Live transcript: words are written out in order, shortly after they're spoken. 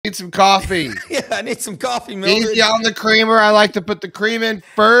Need some coffee. Yeah, I need some coffee, Mildred. Easy on the creamer. I like to put the cream in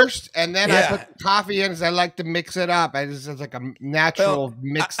first, and then I put the coffee in because I like to mix it up. It's like a natural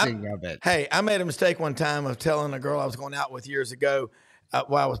mixing of it. Hey, I made a mistake one time of telling a girl I was going out with years ago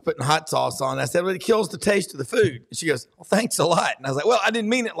while I was putting hot sauce on. I said, well, it kills the taste of the food. And she goes, well, thanks a lot. And I was like, well, I didn't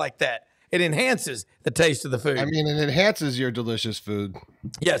mean it like that. It enhances the taste of the food. I mean, it enhances your delicious food.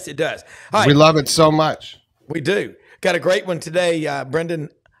 Yes, it does. All right. We love it so much. We do. Got a great one today. Brendan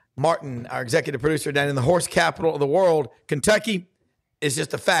Martin, our executive producer down in the horse capital of the world, Kentucky, is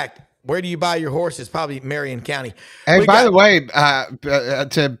just a fact. Where do you buy your horses? Probably Marion County. And by the way,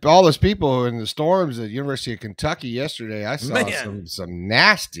 to all those people in the storms at University of Kentucky yesterday, I saw some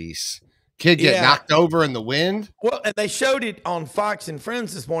nasties. Kid get knocked over in the wind. Well, and they showed it on Fox and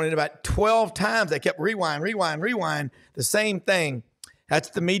Friends this morning about 12 times. They kept rewind, the same thing. That's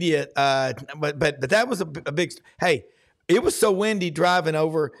the media. But that was a big. Hey, it was so windy driving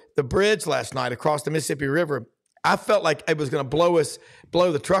over the bridge last night across the Mississippi River. I felt like it was going to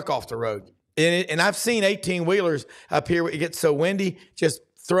blow the truck off the road. And I've seen 18-wheelers up here where it gets so windy, just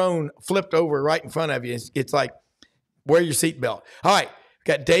flipped over right in front of you. It's like, wear your seatbelt. All right,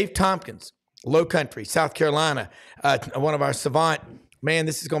 got Dave Tompkins, Low Country, South Carolina, one of our savant. Man,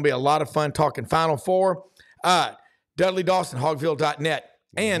 this is going to be a lot of fun talking Final Four. Dudley Dawson, hogville.net.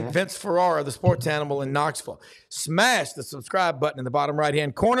 And Vince Ferrara, the sports animal in Knoxville. Smash the subscribe button in the bottom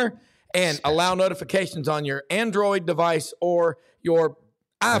right-hand corner and allow notifications on your Android device or your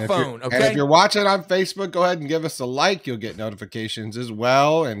iPhone, and if you're watching on Facebook, go ahead and give us a like. You'll get notifications as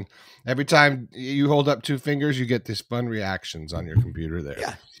well. And every time you hold up 2 fingers, you get these fun reactions on your computer there.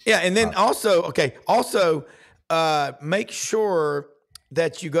 Yeah. Yeah. And then also make sure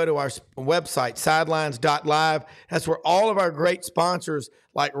that you go to our website, sidelines.live. That's where all of our great sponsors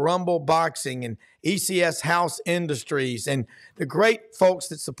like Rumble Boxing and ECS House Industries and the great folks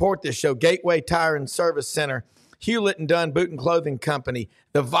that support this show, Gateway Tire and Service Center, Hewlett and Dunn Boot and Clothing Company,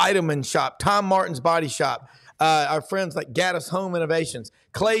 The Vitamin Shop, Tom Martin's Body Shop, our friends like Gaddis Home Innovations,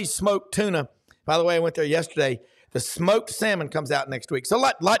 Clay's Smoked Tuna. By the way, I went there yesterday. The smoked salmon comes out next week. So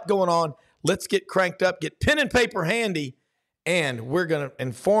a lot going on. Let's get cranked up, get pen and paper handy, and we're going to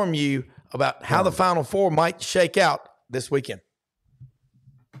inform you about how the Final Four might shake out this weekend.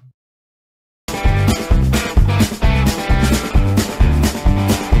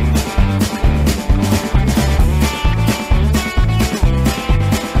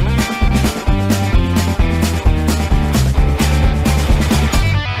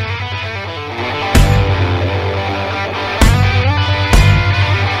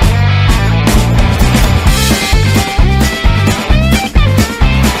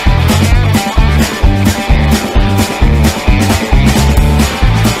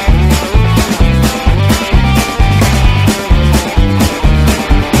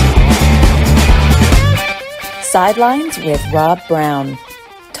 Sidelines with Rob Brown.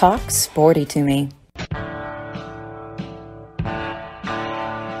 Talk sporty to me.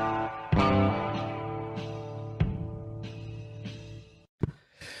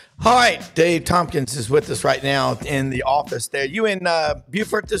 All right, Dave Tompkins is with us right now in the office there. You in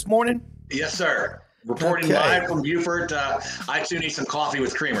Beaufort this morning? Yes, sir. Reporting live from Beaufort. I too need some coffee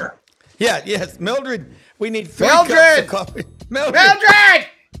with creamer. Yeah, yes. Mildred, we need 3 cups of coffee. Mildred!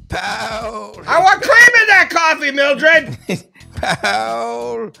 Paul. I want cream in that coffee, Mildred.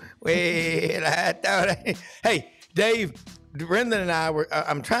 Paul. Well, I thought hey, Dave, Brendan and I were,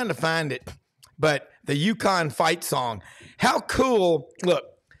 I'm trying to find it, but the Yukon fight song. How cool. Look,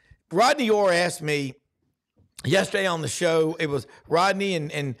 Rodney Orr asked me yesterday on the show, it was Rodney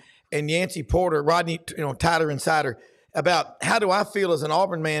and Yancey Porter, Rodney, Tyler Insider, about how do I feel as an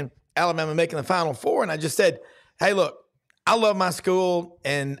Auburn man, Alabama making the Final Four. And I just said, hey, look, I love my school,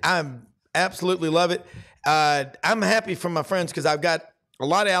 and I absolutely love it. I'm happy for my friends because I've got a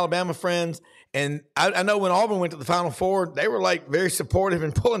lot of Alabama friends, and I know when Auburn went to the Final Four, they were like very supportive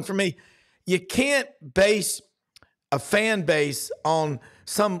and pulling for me. You can't base a fan base on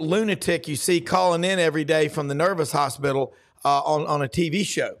some lunatic you see calling in every day from the nervous hospital on a TV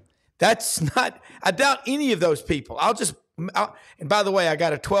show. That's not – I doubt any of those people. And by the way, I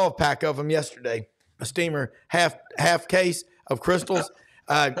got a 12-pack of them yesterday. A steamer half case of crystals.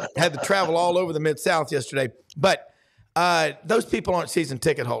 Had to travel all over the Mid-South yesterday. But those people aren't season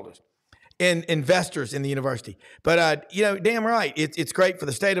ticket holders and investors in the university. But, damn right, it's great for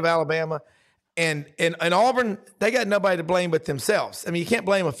the state of Alabama. And Auburn, they got nobody to blame but themselves. I mean, you can't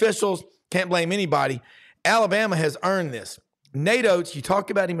blame officials, can't blame anybody. Alabama has earned this. Nate Oates, you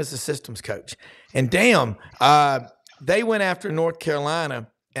talk about him as a systems coach. And damn, they went after North Carolina.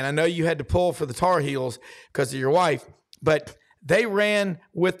 And I know you had to pull for the Tar Heels because of your wife, but They ran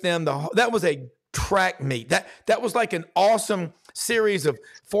with them. That was a track meet. That was like an awesome series of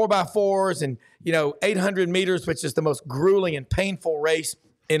 4x4s and 800 meters, which is the most grueling and painful race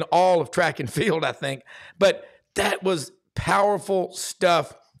in all of track and field, I think. But that was powerful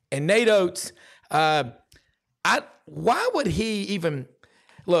stuff. And Nate Oates, why would he even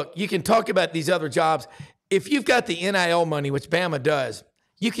look? You can talk about these other jobs. If you've got the NIL money, which Bama does,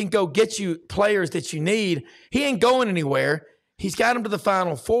 you can go get you players that you need. He ain't going anywhere. He's got them to the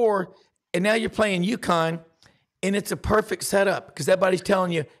Final Four, and now you're playing UConn, and it's a perfect setup because everybody's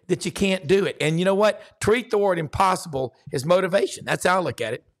telling you that you can't do it. And you know what? Treat the word impossible as motivation. That's how I look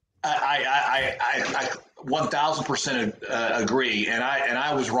at it. I 1,000% agree, and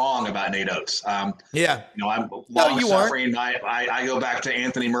I was wrong about Nate Oates. Yeah, I'm long suffering. I go back to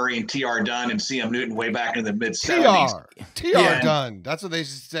Anthony Murray and T.R. Dunn and C.M. Newton way back in the mid-'70s. T.R. Dunn. That's what they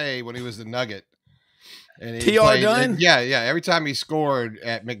used to say when he was the Nugget. T.R. Dunn. Yeah. Every time he scored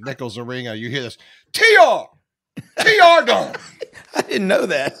at McNichols Arena, you hear this T.R. Dunn. I didn't know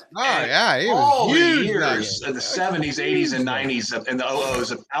that. Oh, yeah. He was all huge the years in the 70s, 80s, and 90s, and the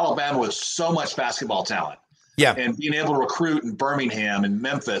 00s, Alabama was so much basketball talent. Yeah. And being able to recruit in Birmingham and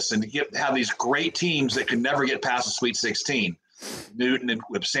Memphis and have these great teams that could never get past the Sweet 16. Newton and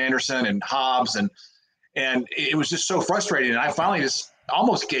with Sanderson and Hobbs. And it was just so frustrating. And I finally just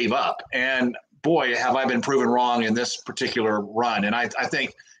almost gave up. And boy, have I been proven wrong in this particular run. And I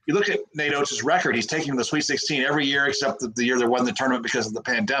think you look at Nate Oates' record, he's taking the Sweet 16 every year except the year they won the tournament because of the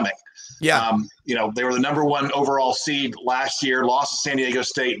pandemic. Yeah. They were the number 1 overall seed last year, lost to San Diego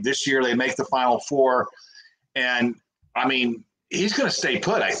State. This year they make the Final Four. And I mean, he's going to stay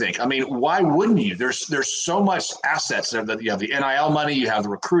put, I think. I mean, why wouldn't you? There's so much assets there that you have the NIL money, you have the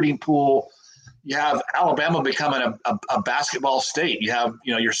recruiting pool, you have Alabama becoming a basketball state. You have,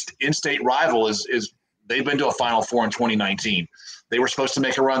 your in-state rival is they've been to a Final Four in 2019. They were supposed to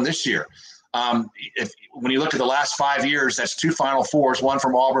make a run this year. When you look at the last 5 years, that's 2 Final Fours, one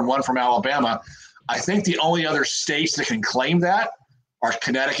from Auburn, one from Alabama. I think the only other states that can claim that are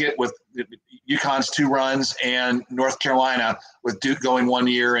Connecticut with UConn's 2 runs and North Carolina with Duke going 1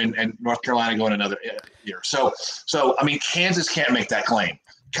 year and North Carolina going another year. So I mean, Kansas can't make that claim.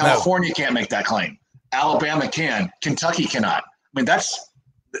 California can't make that claim. Alabama can. Kentucky cannot. I mean, that's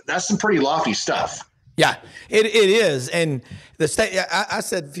some pretty lofty stuff. Yeah, it is. And the state, I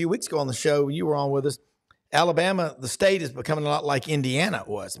said a few weeks ago on the show, you were on with us, Alabama, the state is becoming a lot like Indiana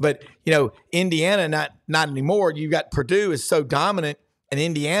was. But, Indiana, not anymore. You got Purdue is so dominant, and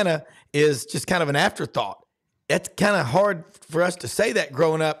Indiana is just kind of an afterthought. That's kind of hard for us to say that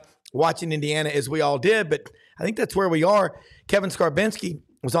growing up, watching Indiana as we all did. But I think that's where we are. Kevin Skarbinski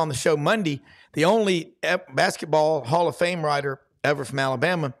was on the show Monday, the only basketball Hall of Fame writer ever from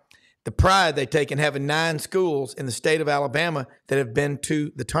Alabama. The pride they take in having 9 schools in the state of Alabama that have been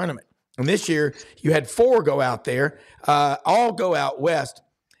to the tournament. And this year, you had 4 go out there, all go out west.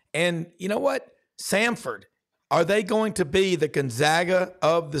 And you know what? Samford, are they going to be the Gonzaga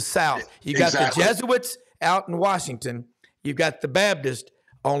of the South? You got the Jesuits out in Washington. You've got the Baptist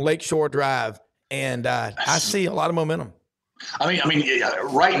on Lakeshore Drive. And I see a lot of momentum. I mean,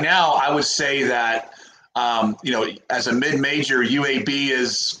 right now, I would say that, as a mid-major, UAB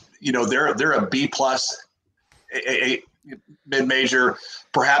is, they're a B plus, a mid-major,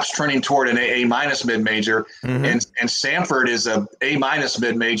 perhaps trending toward an A minus mid-major, and Samford is a A minus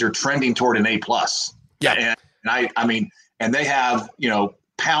mid-major trending toward an A plus. Yeah, and they have,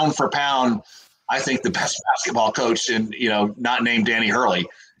 pound for pound, I think the best basketball coach in, not named Danny Hurley,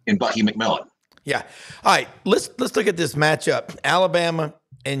 in Bucky McMillan. Yeah. All right, let's look at this matchup: Alabama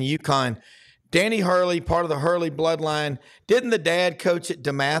and UConn. Danny Hurley, part of the Hurley bloodline. Didn't the dad coach at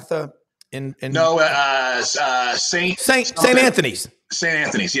DeMatha? No, St. Anthony's. St.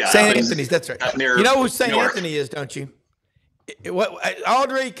 Anthony's, yeah. St. Anthony's, that's right. Near, you know who St. Anthony is, don't you?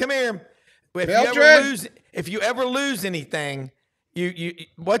 Audrey, come here. If you ever lose anything, you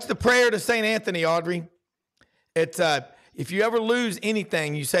what's the prayer to St. Anthony, Audrey? It's if you ever lose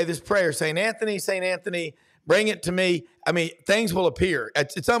anything, you say this prayer: St. Anthony, bring it to me. I mean, things will appear.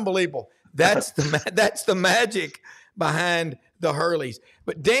 It's unbelievable. That's the magic behind the Hurleys.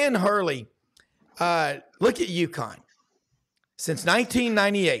 But Dan Hurley, look at UConn. Since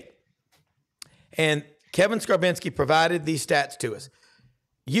 1998, and Kevin Skarbinski provided these stats to us,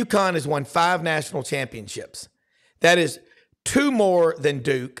 UConn has won 5 national championships. That is 2 more than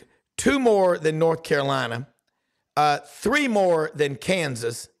Duke, 2 more than North Carolina, 3 more than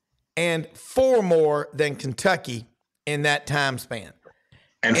Kansas, and 4 more than Kentucky in that time span.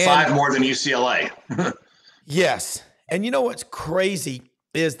 And 5 more than UCLA. Yes. And you know what's crazy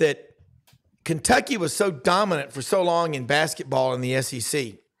is that Kentucky was so dominant for so long in basketball in the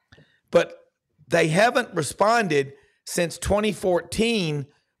SEC, but they haven't responded since 2014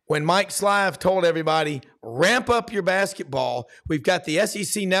 when Mike Slive told everybody, ramp up your basketball. We've got the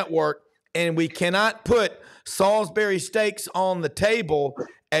SEC network, and we cannot put Salisbury steaks on the table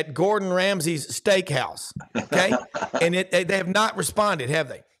at Gordon Ramsay's steakhouse. Okay. And they have not responded, have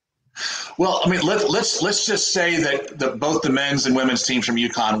they? Well, I mean, let's just say that both the men's and women's teams from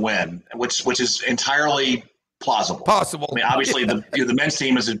UConn win, which is entirely plausible. Possible. I mean, obviously the men's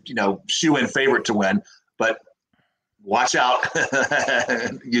team is a shoe-in favorite to win, but watch out,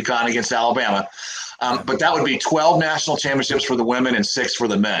 UConn against Alabama. But that would be 12 national championships for the women and 6 for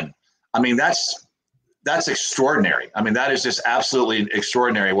the men. I mean, that's extraordinary. I mean, that is just absolutely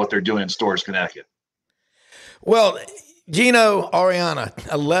extraordinary what they're doing in Storrs, Connecticut. Well, Gino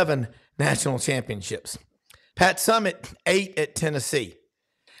Ariana, 11 national championships. Pat Summitt, 8 at Tennessee.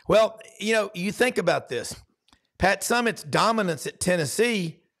 Well, you think about this. Pat Summitt's dominance at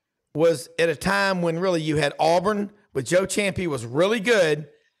Tennessee was at a time when really you had Auburn with Joe Champey was really good.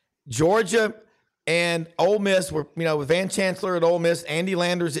 Georgia and Ole Miss were, with Van Chancellor at Ole Miss, Andy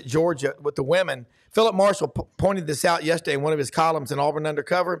Landers at Georgia with the women. Philip Marshall pointed this out yesterday in one of his columns in Auburn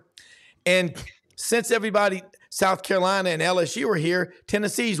Undercover. And since everybody, South Carolina and LSU are here,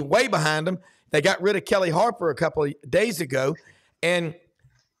 Tennessee's way behind them. They got rid of Kelly Harper a couple of days ago. And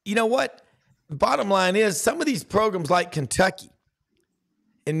you know what? The bottom line is some of these programs like Kentucky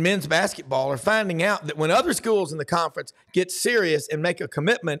in men's basketball are finding out that when other schools in the conference get serious and make a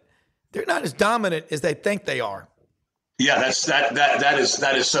commitment, they're not as dominant as they think they are. Yeah,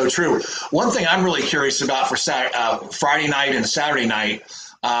 that is so true. One thing I'm really curious about for Friday night and Saturday night,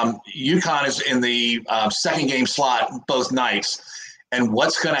 UConn is in the second game slot both nights, and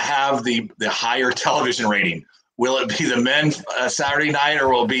what's going to have the higher television rating? Will it be the men Saturday night, or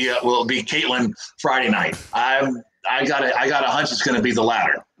will it be Caitlin Friday night? I got a hunch it's going to be the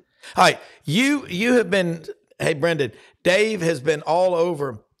latter. All right, you have been. Hey, Brendan, Dave has been all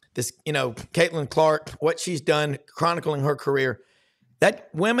over this, Caitlin Clark, what she's done, chronicling her career. That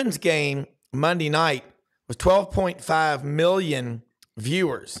women's game Monday night was 12.5 million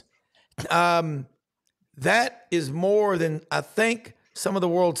viewers. That is more than, I think, some of the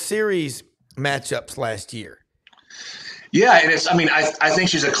World Series matchups last year. Yeah, and I think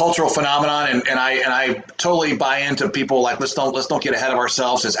she's a cultural phenomenon, and I totally buy into people like let's don't get ahead of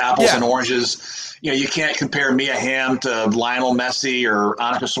ourselves as apples and oranges. You can't compare Mia Hamm to Lionel Messi or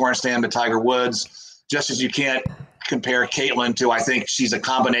Annika Sorenstam to Tiger Woods, just as you can't compare Caitlin to, I think she's a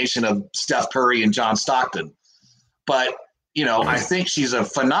combination of Steph Curry and John Stockton. But I think she's a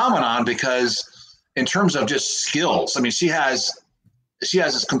phenomenon because in terms of just skills, she has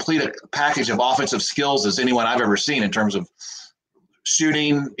as complete a package of offensive skills as anyone I've ever seen in terms of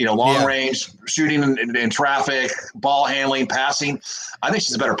shooting, long range, shooting in traffic, ball handling, passing. I think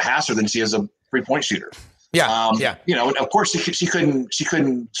she's a better passer than she is a 3-point shooter. Yeah. Of course she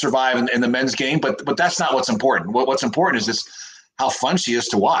couldn't survive in the men's game, but that's not what's important. What's important is just how fun she is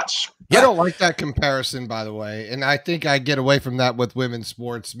to watch. I don't like that comparison, by the way. And I think I get away from that with women's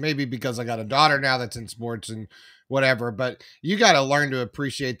sports, maybe because I got a daughter now that's in sports and whatever, but you got to learn to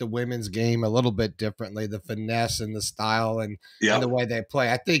appreciate the women's game a little bit differently, the finesse and the style and the way they play.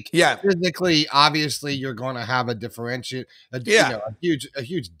 I think physically, obviously you're going to have a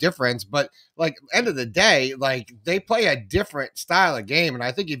huge difference, but like end of the day, like they play a different style of game. And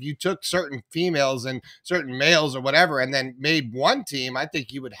I think if you took certain females and certain males or whatever, and then made one team, I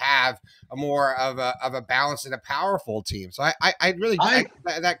think you would have a more of a balanced and a powerful team. So I really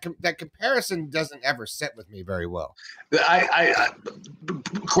that comparison doesn't ever sit with me very well. I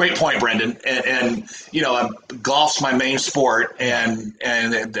great point, Brendan. And golf's my main sport, and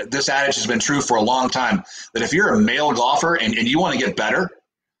this adage has been true for a long time. That if you're a male golfer and you want to get better,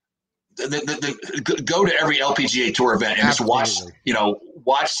 go to every LPGA Tour event and just watch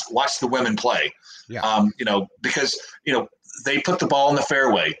the women play. Yeah. Because they put the ball in the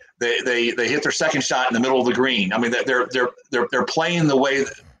fairway. They hit their second shot in the middle of the green. They're playing the way.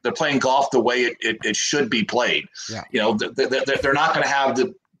 They're playing golf the way it should be played. Yeah. They're not going to have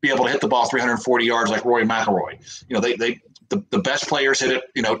to be able to hit the ball 340 yards like Rory McIlroy. The best players hit it,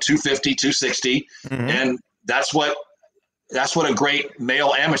 250, 260, and that's what a great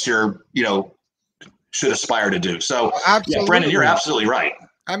male amateur, should aspire to do. So, Brendan, you're absolutely right.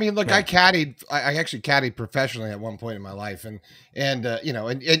 Look, I actually caddied professionally at one point in my life, and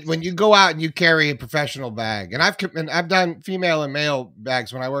when you go out and you carry a professional bag, and I've done female and male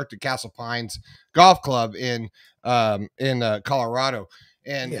bags when I worked at Castle Pines Golf Club in Colorado,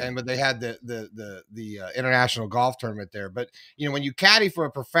 but they had the international golf tournament there. But when you caddy for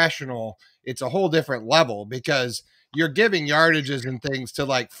a professional, it's a whole different level because you're giving yardages and things to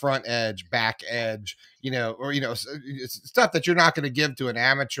like front edge, back edge, or stuff that you're not going to give to an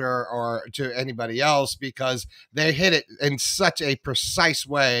amateur or to anybody else because they hit it in such a precise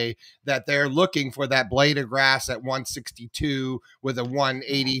way that they're looking for that blade of grass at 162 with a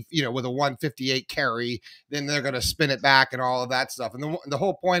 180, with a 158 carry. Then they're going to spin it back and all of that stuff. And the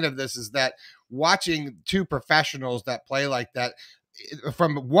whole point of this is that watching two professionals that play like that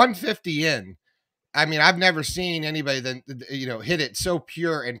from 150 in, I mean, I've never seen anybody that, hit it so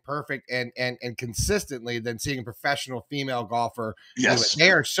pure and perfect and consistently than seeing a professional female golfer. Yes. They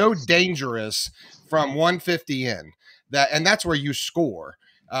are so dangerous from 150 in and that's where you score.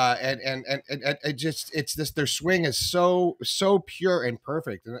 It's this, their swing is so pure and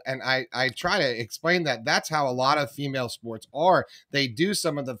perfect. And I try to explain that's how a lot of female sports are. They do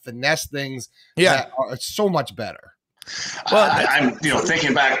some of the finesse things that are so much better. Well, I'm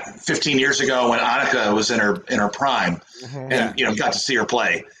thinking back 15 years ago when Annika was in her prime, and got to see her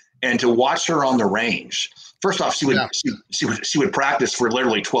play, and to watch her on the range. First off, she would practice for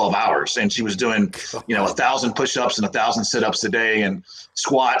literally 12 hours, and she was doing 1,000 push-ups and 1,000 sit-ups a day and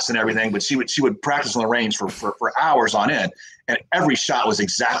squats and everything. But she would practice on the range for hours on end, and every shot was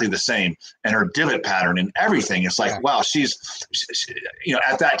exactly the same, and her divot pattern and everything. It's like, wow, she's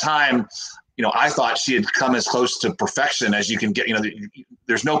at that time. I thought she had come as close to perfection as you can get.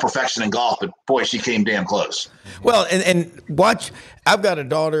 There's no perfection in golf, but boy, she came damn close. Well, and watch, I've got a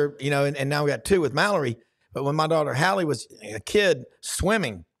daughter, and now we got two with Mallory. But when my daughter Hallie was a kid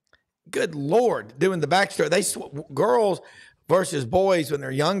swimming, good Lord, doing the backstroke, girls versus boys when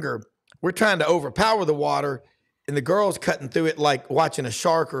they're younger, we're trying to overpower the water, and the girls cutting through it like watching a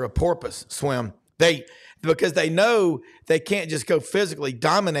shark or a porpoise swim. Because they know they can't just go physically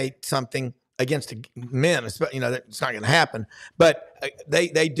dominate something against men, that's not going to happen. But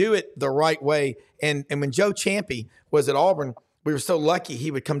they do it the right way. And when Joe Champy was at Auburn, we were so lucky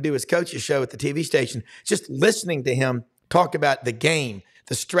he would come do his coach's show at the TV station. Just listening to him talk about the game,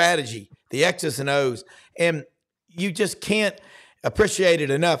 the strategy, the X's and O's, and you just can't appreciate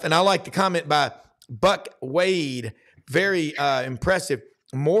it enough. And I like the comment by Buck Wade, very impressive.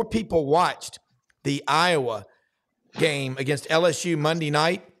 More people watched the Iowa game against LSU Monday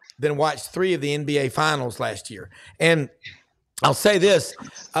night than watched 3 of the NBA finals last year. And I'll say this,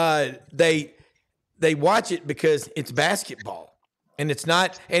 they watch it because it's basketball and it's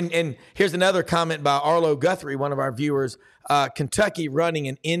not. And here's another comment by Arlo Guthrie, one of our viewers, Kentucky running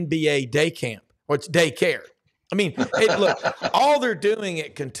an NBA day camp, or it's daycare. I mean, look, all they're doing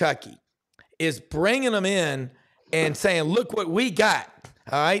at Kentucky is bringing them in and saying, look what we got.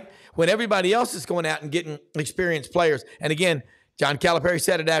 All right. When everybody else is going out and getting experienced players. And again, John Calipari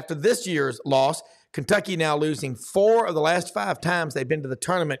said it after this year's loss. Kentucky now losing 4 of the last 5 times they've been to the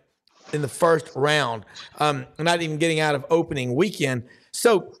tournament in the first round, not even getting out of opening weekend.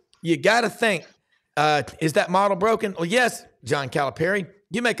 So you got to think, is that model broken? Well, yes, John Calipari,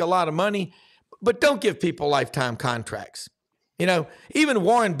 you make a lot of money, but don't give people lifetime contracts. Even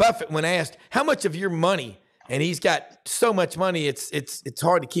Warren Buffett, when asked how much of your money, and he's got so much money, it's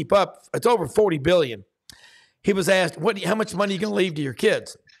hard to keep up. It's over $40 billion. He was asked, how much money are you going to leave to your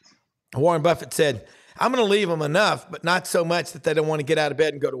kids? Warren Buffett said, I'm going to leave them enough, but not so much that they don't want to get out of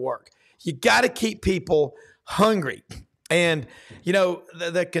bed and go to work. You got to keep people hungry. And,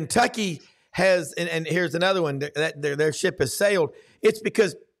 the Kentucky has, and here's another one, their ship has sailed. It's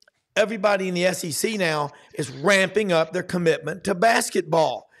because everybody in the SEC now is ramping up their commitment to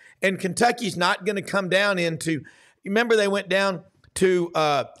basketball. And Kentucky's not going to come down into, remember they went down to,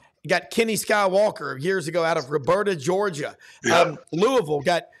 got Kenny Skywalker years ago out of Roberta, Georgia. Yep. Louisville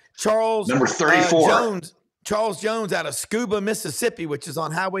got Charles number 34. Charles Jones out of Scuba, Mississippi, which is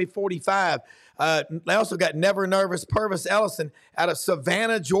on Highway 45. They also got Never Nervous Purvis Ellison out of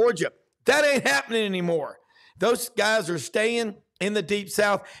Savannah, Georgia. That ain't happening anymore. Those guys are staying in the Deep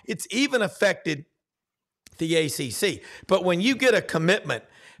South. It's even affected the ACC. But when you get a commitment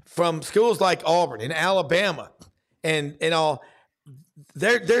from schools like Auburn and Alabama and all,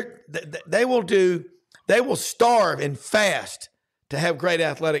 they will starve and fast to have great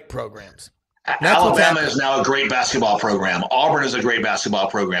athletic programs. Alabama is now a great basketball program. Auburn is a great basketball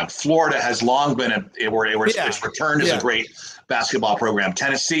program. Florida has long been it's returned as a great basketball program.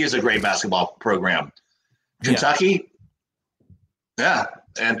 Tennessee is a great basketball program. Kentucky,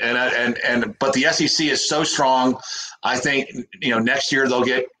 and but the SEC is so strong. I think next year they'll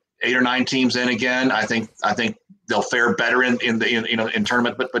get 8 or 9 teams in again. I think they'll fare better in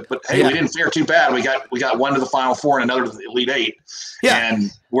tournament. But hey, we didn't fare too bad. We got one to the Final Four and another to the Elite 8. Yeah.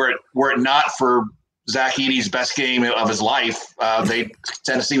 And were it not for Zach Edey's best game of his life,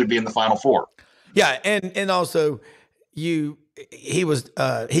 Tennessee would be in the Final Four. Yeah, and also he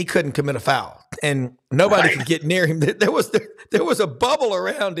couldn't commit a foul, and nobody could get near him. There was a bubble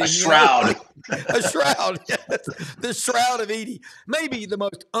around him, a shroud, a shroud, yes. The shroud of Edey, maybe the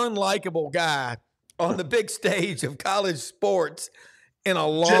most unlikable guy on the big stage of college sports in a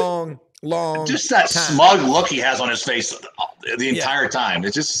long just that time. Smug look he has on his face the entire time.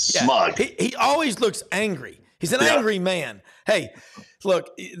 It's just smug. He always looks angry. He's an angry man. Hey,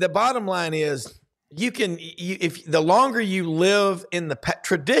 look, the bottom line is if the longer you live in the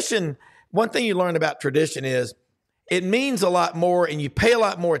tradition, one thing you learn about tradition is it means a lot more, and you pay a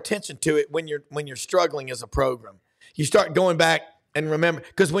lot more attention to it when you're struggling as a program. You start going back and remember,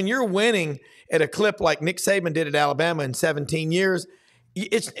 because when you're winning at a clip like Nick Saban did at Alabama in 17 years,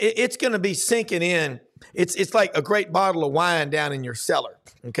 it's going to be sinking in. It's like a great bottle of wine down in your cellar.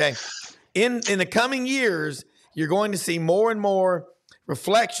 Okay, in the coming years, you're going to see more and more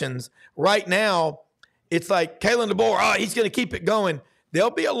reflections. Right now, it's like Kalen DeBoer, he's going to keep it going.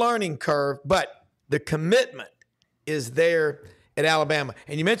 There'll be a learning curve, but the commitment is there at Alabama.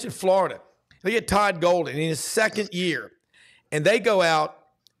 And you mentioned Florida. Look at Todd Golden in his second year, and they go out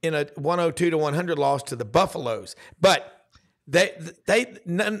in a 102-100 loss to the Buffaloes. But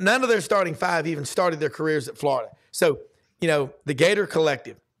none of their starting five even started their careers at Florida. So, the Gator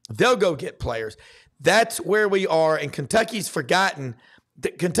Collective, they'll go get players. That's where we are, and Kentucky's forgotten.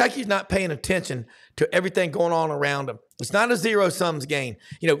 Kentucky's not paying attention to everything going on around them. It's not a zero-sums game.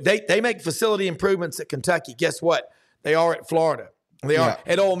 They make facility improvements at Kentucky. Guess what? They are at Florida. They are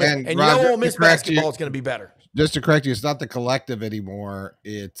at Ole Miss. And Roger, Ole Miss basketball is going to be better. Just to correct you, it's not the Collective anymore.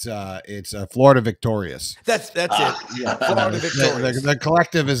 It's Florida Victorious. That's it. Yeah, Florida Victorious. The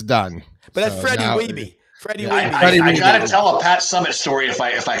Collective is done. But that's Freddie Weeby. I got to tell a Pat Summitt story if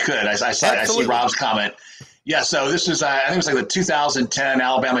I could. I see Rob's comment. Yeah, so this was I think it was like the 2010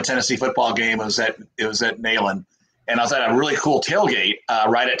 Alabama-Tennessee football game. It was at Neyland, and I was at a really cool tailgate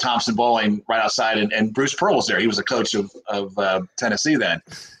right at Thompson Bowling, right outside, and Bruce Pearl was there. He was the coach of Tennessee then,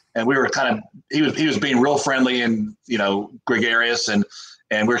 and we were he was being real friendly and gregarious, and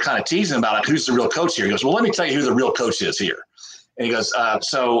we were kind of teasing about who's the real coach here. He goes, well, let me tell you who the real coach is here. And he goes,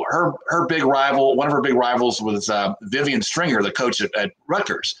 so her big rival, one of her big rivals was Vivian Stringer, the coach at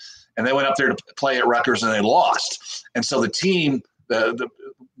Rutgers. And they went up there to play at Rutgers, and they lost. And so the team, the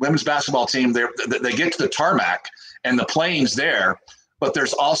women's basketball team, they get to the tarmac, and the plane's there, but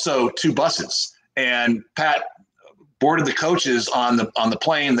there's also two buses. And Pat boarded the coaches on the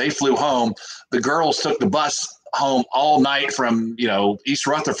plane. They flew home. The girls took the bus home all night from East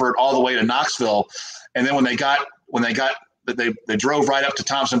Rutherford all the way to Knoxville. And then when they drove right up to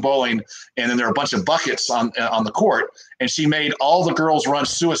Thompson Bowling, and then there were a bunch of buckets on the court, and she made all the girls run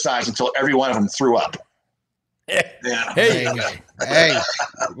suicides until every one of them threw up. Yeah. Hey,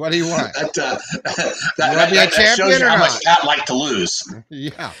 what do you want? That shows you how much Pat liked to lose.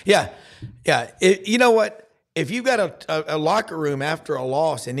 Yeah. You know what? If you've got a locker room after a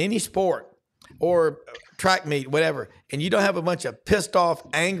loss in any sport or track meet, whatever, and you don't have a bunch of pissed off,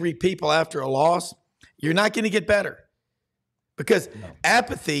 angry people after a loss, you're not going to get better. Because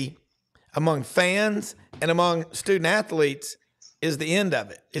apathy among fans and among student athletes is the end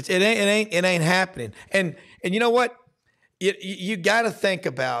of it. It ain't happening. And you know what? You got to think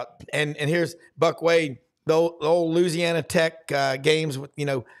about, and here's Buck Wade, the old Louisiana Tech games with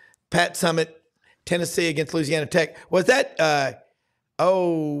Pat Summitt, Tennessee against Louisiana Tech. Was that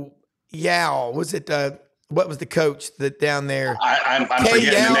Yao? Was it what was the coach that down there? I'm forgetting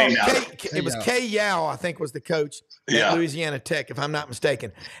the name now. It was Kay Yao, I think, was the coach at Louisiana Tech, if I'm not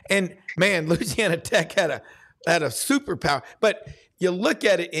mistaken. And man, Louisiana Tech had a superpower. But you look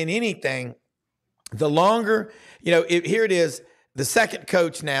at it in anything, the longer, here it is, the second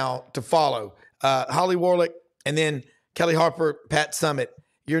coach now to follow, Holly Warlick, and then Kelly Harper, Pat Summitt.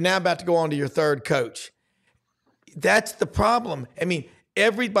 You're now about to go on to your third coach. That's the problem. I mean,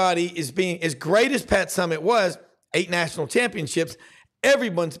 everybody is being, as great as Pat Summitt was, 8 national championships,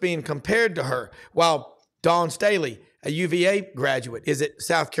 everyone's being compared to her. While Dawn Staley, a UVA graduate, is at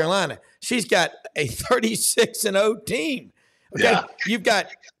South Carolina. She's got a 36-0 team. Okay, yeah. You've got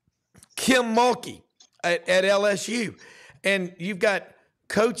Kim Mulkey at LSU, and you've got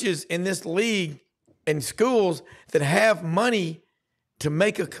coaches in this league and schools that have money to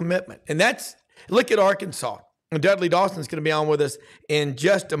make a commitment. And that's, look at Arkansas. And Dudley Dawson is going to be on with us in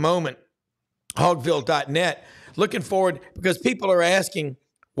just a moment, hogville.net. Looking forward, because people are asking,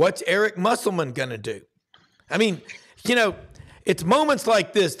 what's Eric Musselman going to do? I mean, it's moments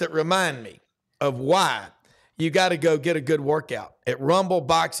like this that remind me of why you got to go get a good workout at Rumble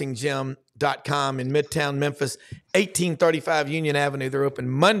Boxing Gym in Midtown Memphis, 1835 Union Avenue. They're open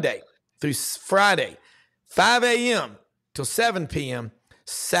Monday through Friday, 5 a.m. till 7 p.m.,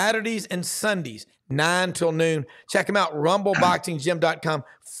 Saturdays and Sundays, 9 till noon. Check them out, rumbleboxinggym.com.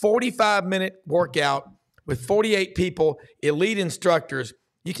 45-minute workout with 48 people, elite instructors.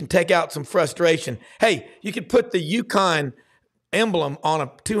 You can take out some frustration. Hey, you can put the Yukon emblem on a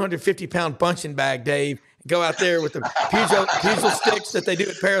 250-pound punching bag, Dave, and go out there with the pugill sticks that they do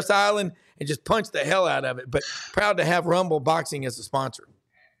at Paris Island and just punch the hell out of it. But proud to have Rumble Boxing as a sponsor.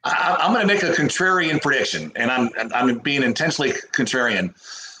 I'm going to make a contrarian prediction, and I'm being intentionally contrarian.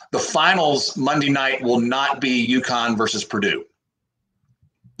 The finals Monday night will not be UConn versus Purdue.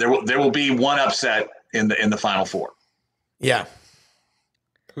 There will be one upset in the Final Four. Yeah.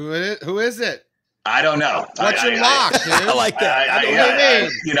 Who is it? I don't know. What's your lock, dude? I like that.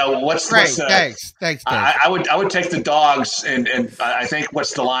 Thanks, Dave. I would take the dogs, and I think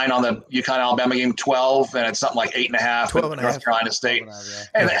what's the line on the UConn Alabama game? 12, and it's something like 8.5. 12 and North Carolina State. Yeah.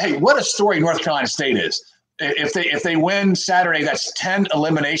 And hey, what a story North Carolina State is. If they win Saturday, that's 10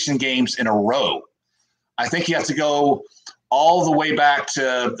 elimination games in a row. I think you have to go all the way back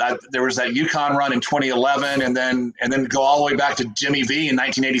to there was that UConn run in 2011, and then go all the way back to Jimmy V in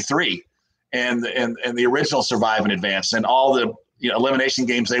 1983. And the original Survive and Advance, and all the elimination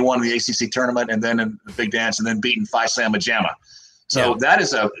games they won in the ACC tournament, and then in the Big Dance, and then beating Phi Slamma Jamma. So that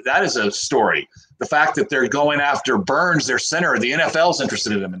is a story. The fact that they're going after Burns, their center, the NFL's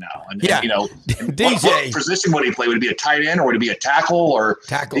interested in him now. And DJ, what position would he play? Would he be a tight end, or would he be a tackle, or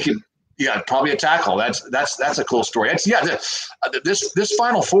tackle? Probably a tackle. That's a cool story. This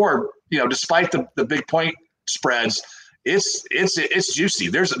Final Four, despite the big point spreads, it's juicy.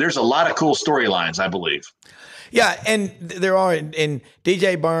 There's a lot of cool storylines, I believe. Yeah, and there are in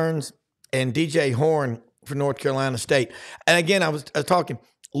DJ Burns and DJ Horn for North Carolina State. And again, I was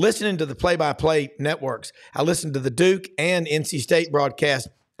listening to the play-by-play networks. I listened to the Duke and NC State broadcast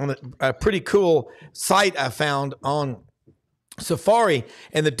on a pretty cool site I found on Safari.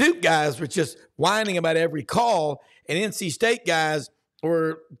 And the Duke guys were just whining about every call, and NC State guys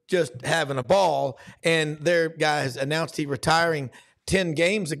were just having a ball. And their guys announced he retiring 10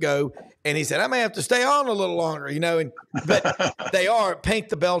 games ago, and he said, I may have to stay on a little longer, but they paint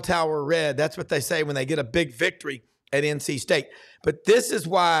the bell tower red. That's what they say when they get a big victory at NC State. But this is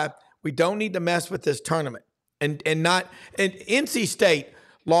why we don't need to mess with this tournament. And NC State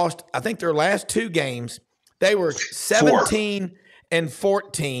lost, I think, their last two games. They were 17 and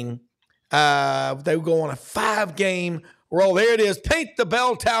 14. They would go on a 5-game roll. There it is. Paint the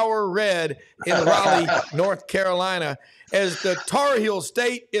bell tower red in Raleigh, North Carolina, as the Tar Heel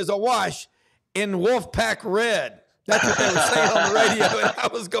State is awash in Wolfpack red. That's what they were saying on the radio. And I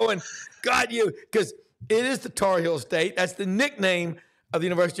was going, God, because it is the Tar Heel State. That's the nickname of the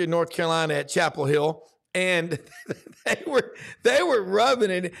University of North Carolina at Chapel Hill. And they were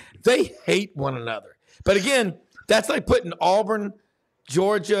rubbing it. They hate one another. But again, that's like putting Auburn,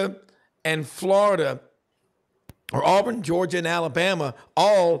 Georgia, and Florida, or Auburn, Georgia, and Alabama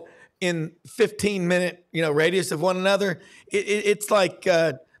all in 15-minute radius of one another. It's like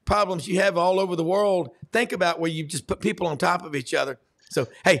problems you have all over the world. Think about where you just put people on top of each other. So,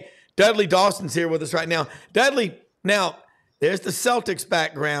 hey, Dudley Dawson's here with us right now. Dudley, now, there's the Celtics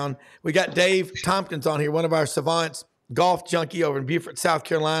background. We got Dave Tompkins on here, one of our savants, golf junkie over in Beaufort, South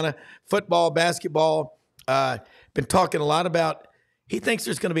Carolina, football, basketball. Been talking a lot about, he thinks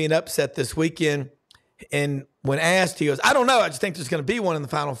there's going to be an upset this weekend. And when asked, he goes, I don't know. I just think there's going to be one in the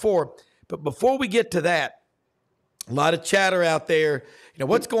Final Four. But before we get to that, a lot of chatter out there.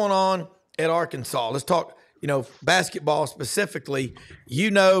 What's going on at Arkansas? Let's talk, basketball specifically.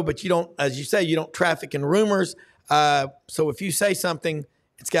 But you don't, as you say, you don't traffic in rumors. So if you say something,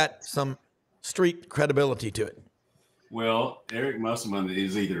 it's got some street credibility to it. Well, Eric Musselman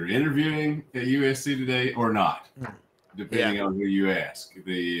is either interviewing at USC today or not, depending on who you ask.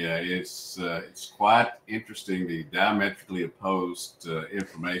 It's quite interesting, the diametrically opposed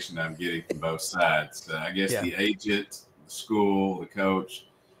information I'm getting from both sides. I guess the agent, the school, the coach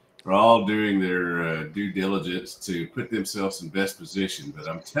are all doing their due diligence to put themselves in best position. But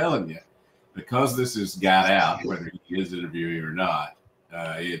I'm telling you, because this has got out, whether he is interviewing or not,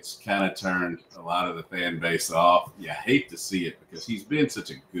 it's kind of turned a lot of the fan base off. You hate to see it because he's been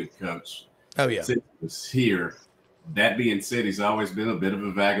such a good coach since he was here. That being said, he's always been a bit of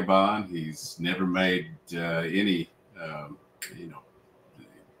a vagabond. He's never made he's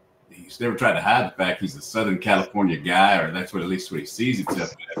never tried to hide the fact he's a Southern California guy, or that's what at least what he sees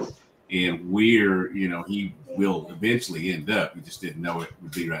himself as. and where he will eventually end up. We just didn't know it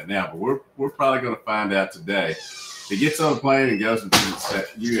would be right now, but we're probably going to find out today. If he gets on a plane and goes into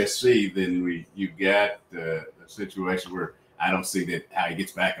USC, then you've got a situation where I don't see that how he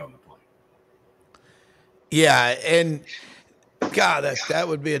gets back on the plane. Yeah, and God, that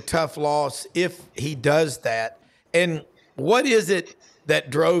would be a tough loss if he does that. And what is it that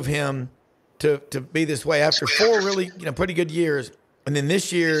drove him to be this way after 4 really pretty good years, and then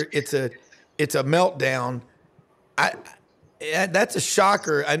this year it's a meltdown? That's a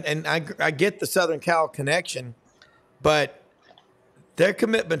shocker, and I get the Southern Cal connection, but their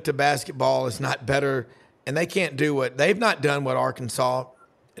commitment to basketball is not better, and they can't do what they've not done what Arkansas,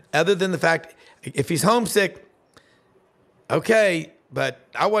 other than the fact if he's homesick, okay, but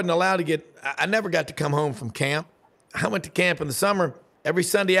I wasn't allowed to get – I never got to come home from camp. I went to camp in the summer. Every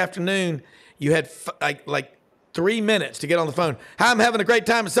Sunday afternoon, you had like 3 minutes to get on the phone. Hi, I'm having a great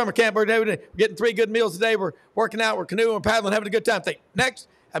time at summer camp. We're getting 3 good meals a day. We're working out. We're canoeing. We're paddling, having a good time. Next.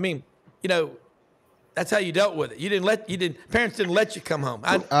 I mean, that's how you dealt with it. Parents didn't let you come home.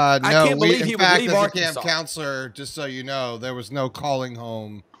 I can't believe he would leave Arkansas. As a camp counselor, just so you know, there was no calling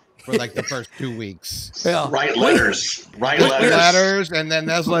home for like the first 2 weeks. Well, write letters, and then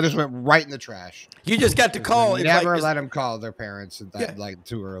those letters went right in the trash. You just got to call. Never let them call their parents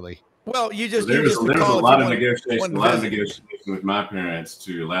too early. Well, there was a lot of negotiation with my parents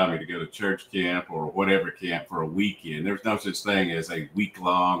to allow me to go to church camp or whatever camp for a weekend. There's no such thing as a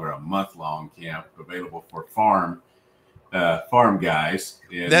week-long or a month-long camp available for farm guys.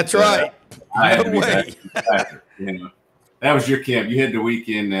 And, that's right. I had to be back. That was your camp. You had the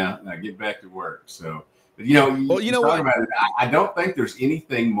weekend now. Now get back to work. So, but I don't think there's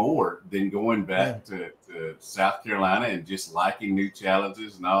anything more than going back to South Carolina and just liking new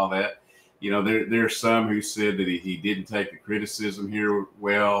challenges and all that. There are some who said that he didn't take the criticism here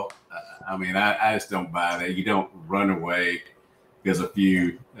well. I mean, I just don't buy that. You don't run away because a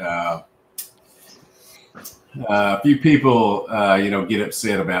few people, get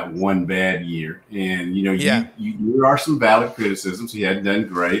upset about one bad year. And, there are some valid criticisms. He hadn't done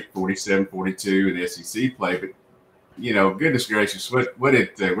great, 47-42 in SEC play. But, goodness gracious,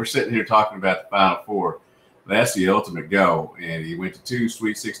 we're sitting here talking about the Final Four. That's the ultimate goal. And he went to 2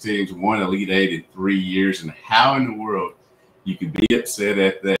 Sweet 16s, 1 Elite 8 in 3 years. And how in the world you could be upset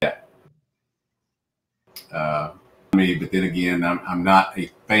at that? But then again, I'm not a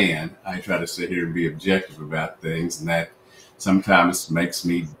fan. I try to sit here and be objective about things, and that sometimes makes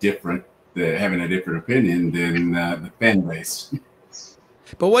me different, having a different opinion than the fan base.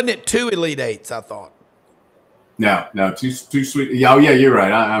 But wasn't it 2 Elite 8s, I thought? No, too sweet. Oh, yeah, you're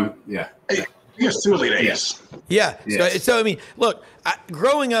right. Yes, 2 Elite 8s. Yeah. Yes. So I mean, look,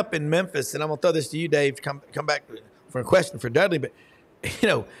 growing up in Memphis, and I'm gonna throw this to you, Dave. Come back for a question for Dudley, but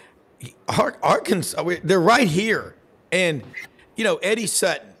Arkansas, they're right here. And, Eddie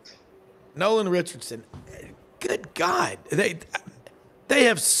Sutton, Nolan Richardson, good God, they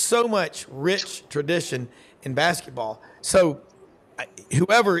have so much rich tradition in basketball. So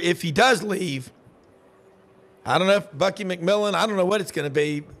whoever, if he does leave, I don't know if Bucky McMillan, I don't know what it's going to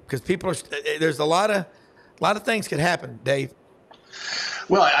be, because there's a lot of things could happen, Dave.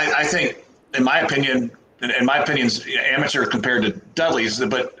 Well, I think, in my opinion, is amateur compared to Dudley's,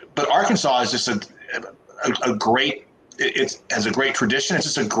 but Arkansas is just a great. It has a great tradition. It's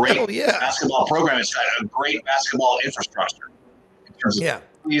just a great basketball program. It's got a great basketball infrastructure in terms of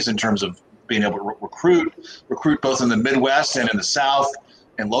in terms of being able to recruit both in the Midwest and in the South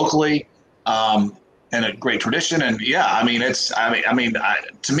and locally, and a great tradition. And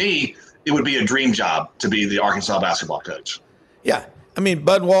to me, it would be a dream job to be the Arkansas basketball coach. Yeah,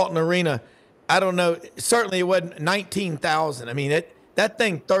 Bud Walton Arena. I don't know. Certainly, it wasn't 19,000. That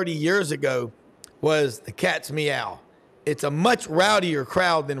thing 30 years ago was the cat's meow. It's a much rowdier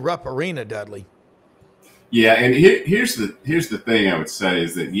crowd than Rupp Arena, Dudley. Yeah, and here's the thing I would say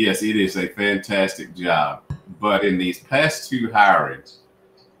is that, yes, it is a fantastic job. But in these past 2 hirings,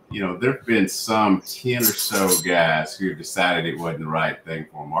 there have been some 10 or so guys who have decided it wasn't the right thing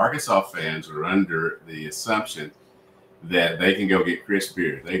for them. Arkansas fans are under the assumption that they can go get Chris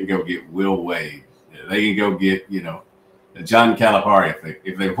Beard. They can go get Will Wade. They can go get, John Calipari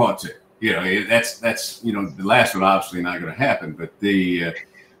if they want to. That's the last one obviously not going to happen, but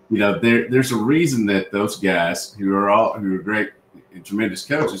there's a reason that those guys who are great and tremendous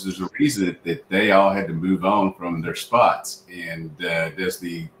coaches, there's a reason that they all had to move on from their spots. And does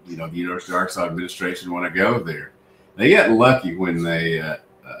the University of Arkansas administration want to go there? They got lucky when they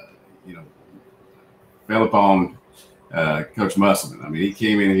fell upon Coach Musselman. He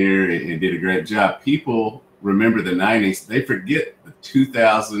came in here and did a great job. People remember the 90s, they forget the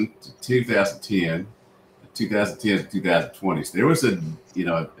 2000 to 2010, 2010 to 2020s. There was a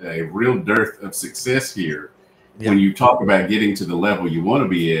real dearth of success here. When you talk about getting to the level you want to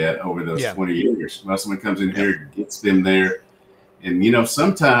be at over those 20 years. Musselman comes in here, gets them there. And,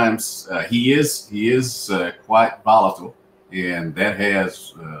 sometimes he is quite volatile, and that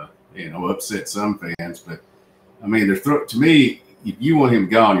has, upset some fans. But, I mean, to me, if you want him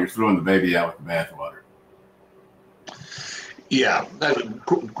gone, you're throwing the baby out with the bathwater. Yeah,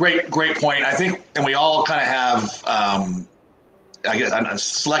 great point. I think, and we all kind of have, I guess,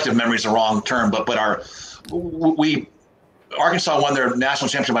 selective memory is the wrong term, but Arkansas won their national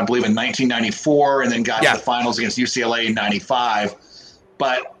championship, I believe, in 1994, and then got to the finals against UCLA in '95.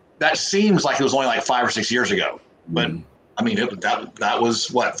 But that seems like it was only like 5 or 6 years ago. But I mean, that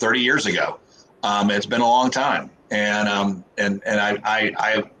was what, 30 years ago. It's been a long time, and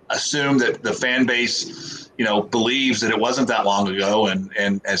I assume that the fan base, believes that it wasn't that long ago,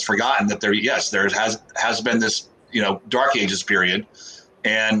 and has forgotten that there has been this dark ages period,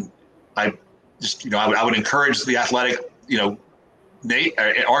 and I would encourage the athletic,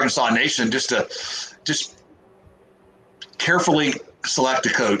 Arkansas nation just carefully select a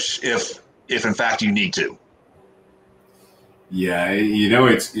coach if in fact you need to. Yeah,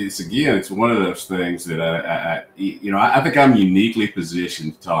 it's one of those things that I think I'm uniquely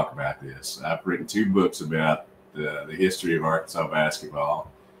positioned to talk about this. I've written 2 books about the history of Arkansas basketball.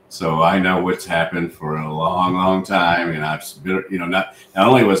 So I know what's happened for a long, long time, and I've been, not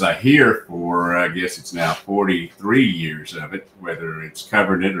only was I here for, I guess it's now 43 years of it, whether it's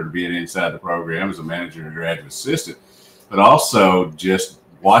covering it or being inside the program as a manager and graduate assistant, but also just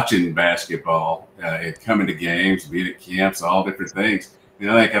watching basketball, coming to games, being at camps, all different things. I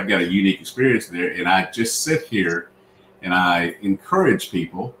think I've got a unique experience there, and I just sit here and I encourage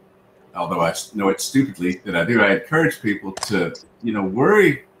people, although I know it stupidly that I do, I encourage people to,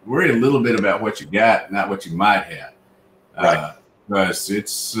 worry a little bit about what you got, not what you might have. Right. Because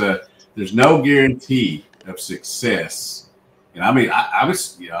it's there's no guarantee of success. And I mean,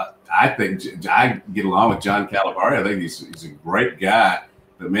 I think I get along with John Calipari. I think he's a great guy.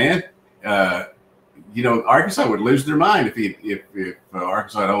 But man, Arkansas would lose their mind if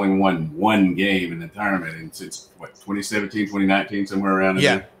Arkansas had only won 1 game in the tournament, and since 2017, 2019, somewhere around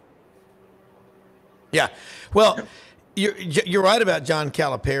there. Yeah. Well. You're right about John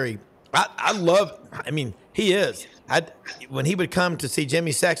Calipari. He is. When he would come to see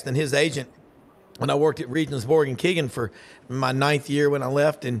Jimmy Sexton, his agent, when I worked at Regions Borg and Keegan for my 9th year when I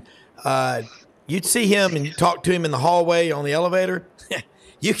left, and you'd see him and you talk to him in the hallway on the elevator.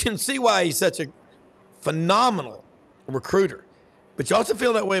 You can see why he's such a phenomenal recruiter. But you also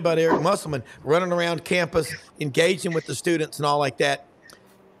feel that way about Eric Musselman, running around campus, engaging with the students and all like that.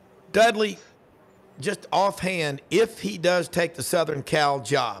 Dudley, just offhand, if he does take the Southern Cal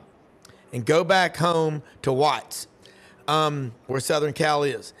job and go back home to Watts, where Southern Cal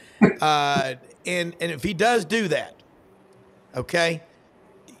is, and if he does do that, okay,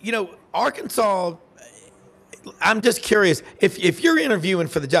 Arkansas, I'm just curious, if you're interviewing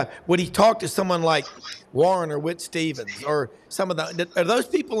for the job, would he talk to someone like Warren or Whit Stevens or some of are those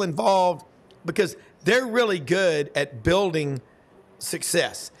people involved? Because they're really good at building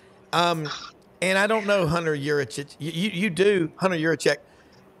success. And I don't know Hunter Yurachek. You do, Hunter Yurachek.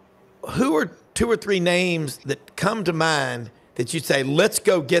 Who are 2 or 3 names that come to mind that you'd say, let's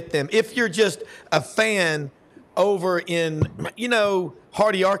go get them? If you're just a fan over in,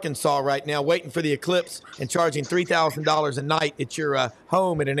 Hardy, Arkansas right now, waiting for the eclipse and charging $3,000 a night at your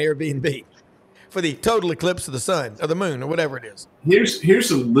home at an Airbnb for the total eclipse of the sun or the moon or whatever it is.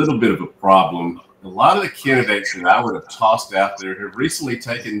 Here's a little bit of a problem. A lot of the candidates that I would have tossed out there have recently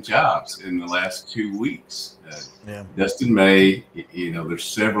taken jobs in the last 2 weeks. Dustin May, there's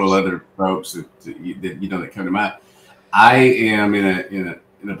several other folks that come to mind. I am in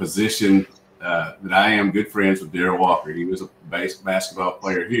a position that I am good friends with Darryl Walker. He was a basketball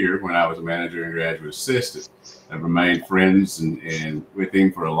player here when I was a manager and graduate assistant. I've remained friends and with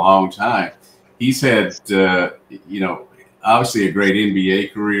him for a long time. He's had, obviously a great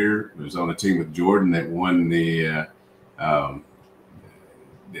NBA career. He was on a team with Jordan that won an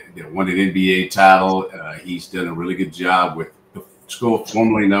NBA title. He's done a really good job with the school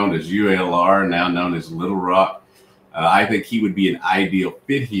formerly known as ULR, now known as Little Rock. I think he would be an ideal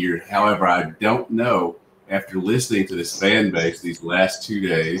fit here. However, I don't know, after listening to this fan base these last 2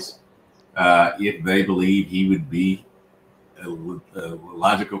 days, if they believe he would be a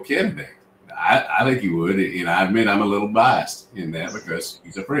logical candidate. I think he would, and I admit I'm a little biased in that because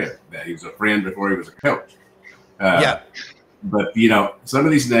he's a friend. He was a friend before he was a coach. But some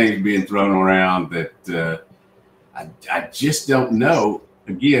of these names being thrown around that I just don't know,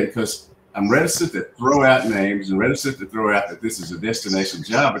 again, because I'm reticent to throw out names and reticent to throw out that this is a destination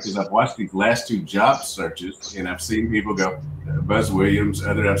job, because I've watched these last 2 job searches and I've seen people go, Buzz Williams,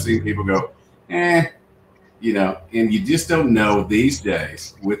 I've seen people go, you know, and you just don't know these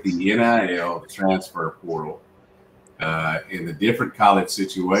days with the NIL, the transfer portal, in the different college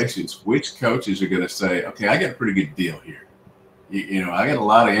situations, which coaches are going to say, okay, I got a pretty good deal here. You know, I got a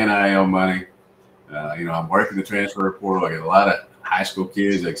lot of NIL money. You know, I'm working the transfer portal. I got a lot of high school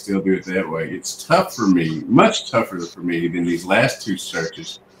kids that can still do it that way. It's tough for me, much tougher for me than these last 2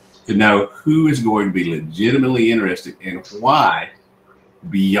 searches to know who is going to be legitimately interested and why,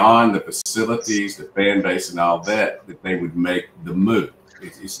 beyond the facilities, the fan base, and all that, that they would make the move.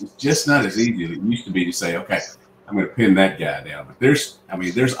 It's just not as easy as it used to be to say, okay, I'm going to pin that guy down. But there's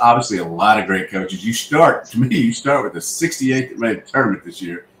obviously a lot of great coaches. You start with the 68 that made the tournament this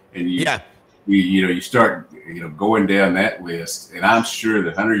year, and you start going down that list. And I'm sure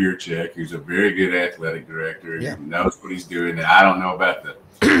that Hunter Yurchek, who's a very good athletic director, knows what he's doing. And I don't know about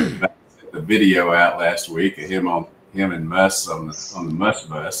the video out last week of him and Muss on the Muss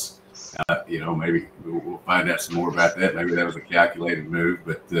bus. You know, maybe we'll find out some more about that. Maybe that was a calculated move,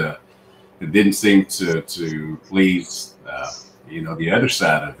 but it didn't seem to please the other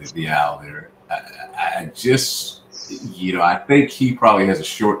side of the aisle there. I just, I think he probably has a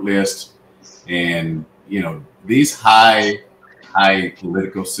short list, and these high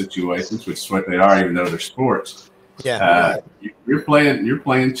political situations, which is what they are, even though they're sports. Yeah, you're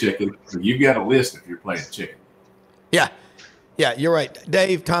playing chicken. You've got a list if you're playing chicken. Yeah, you're right,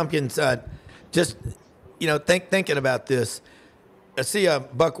 Dave Tompkins. Just thinking about this. I see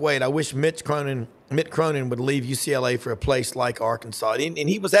Buck Wade. I wish Mitt Cronin would leave UCLA for a place like Arkansas, and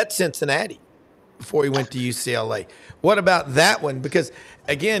he was at Cincinnati before he went to UCLA. What about that one? Because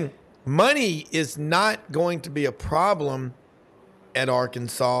again, money is not going to be a problem at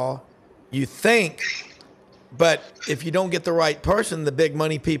Arkansas, you think, but if you don't get the right person, the big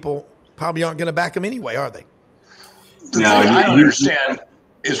money people probably aren't going to back them anyway, are they? The thing I don't understand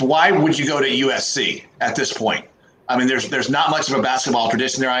is, why would you go to USC at this point? I mean, there's not much of a basketball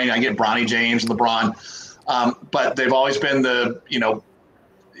tradition there. I get Bronny James and LeBron, but they've always been the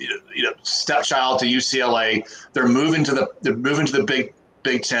stepchild to UCLA. They're moving to the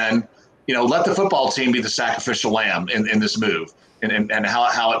Big Ten. Let the football team be the sacrificial lamb in this move and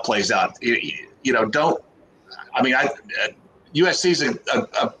how it plays out. USC is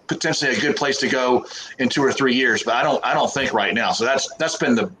a potentially a good place to go in 2 or 3 years, but I don't think right now. So that's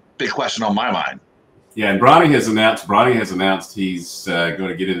been the big question on my mind. Yeah, and Bronny has announced he's going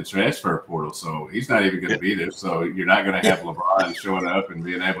to get in the transfer portal, so he's not even going to be there. So you're not going to have LeBron showing up and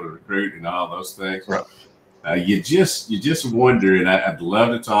being able to recruit and all those things. Right. You just wonder, and I'd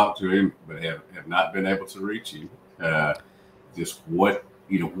love to talk to him, but have not been able to reach him. Just what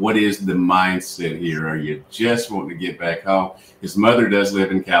is the mindset here? Are you just wanting to get back home? His mother does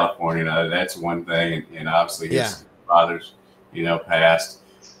live in California. Now, that's one thing, and obviously his father's passed.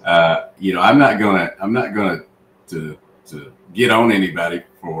 I'm not gonna to get on anybody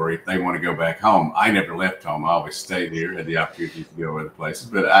for if they want to go back home. I never left home. I always stayed here, had the opportunity to go other places,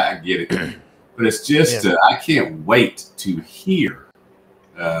 but I get it. But it's just I can't wait to hear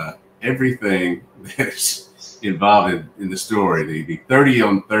everything that's involved in the story, the 30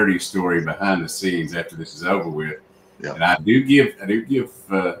 on 30 story behind the scenes after this is over with. Yeah. And I do give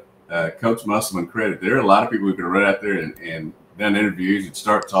Coach Musselman credit. There are a lot of people who can run out there and done interviews and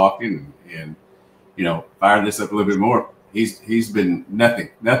start talking and fire this up a little bit more. He's been nothing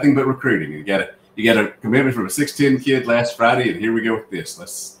but recruiting. You got a commitment from a 6'10" kid last Friday, and here we go with this.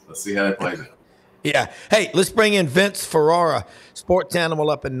 Let's see how that plays out. Yeah. Hey, let's bring in Vince Ferrara, sports animal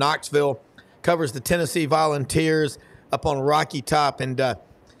up in Knoxville, covers the Tennessee Volunteers up on Rocky Top. And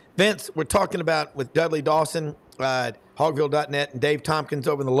Vince, we're talking about with Dudley Dawson, Hogville.net, and Dave Tompkins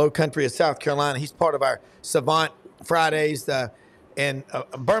over in the Low Country of South Carolina. He's part of our Savant Fridays, and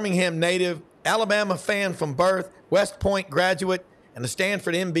a Birmingham native, Alabama fan from birth, West Point graduate, and a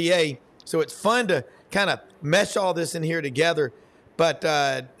Stanford MBA. So it's fun to kind of mesh all this in here together. But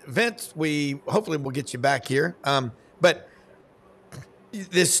Vince, hopefully we'll get you back here. But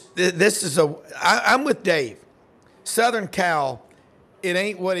this is I'm with Dave. Southern Cal, it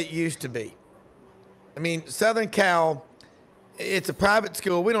ain't what it used to be. I mean, Southern Cal, it's a private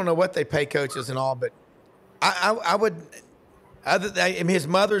school. We don't know what they pay coaches and all, but I would. His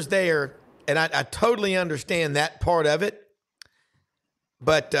mother's there, and I totally understand that part of it.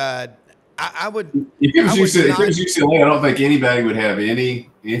 But I would. If it was UCLA, I don't think anybody would have any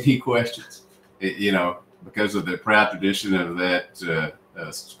questions. Because of the proud tradition of that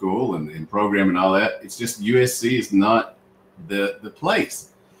school and program and all that. It's just USC is not the place.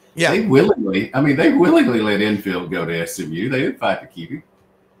 Yeah. They willingly let Enfield go to SMU. They didn't fight to keep him.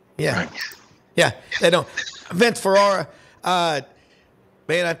 Yeah. Right. Yeah, they don't. Vince Ferrara, man,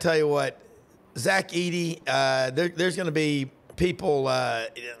 I tell you what, Zach Edey, there's going to be people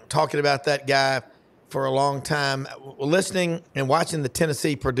talking about that guy for a long time. Listening and watching the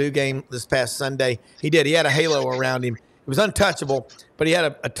Tennessee-Purdue game this past Sunday, he had a halo around him. He was untouchable, but he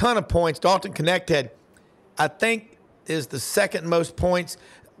had a ton of points. Dalton Knecht had, I think, is the second most points.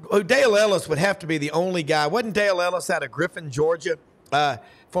 Dale Ellis would have to be the only guy. Wasn't Dale Ellis out of Griffin, Georgia?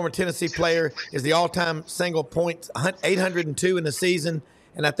 Former Tennessee player, is the all-time single points, 802 in the season,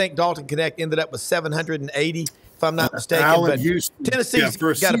 and I think Dalton Knecht ended up with 780, if I'm not mistaken. Allen but Houston, Tennessee's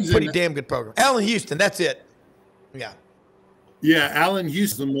got a pretty damn good program. Allen Houston, that's it. Yeah. Yeah, Allen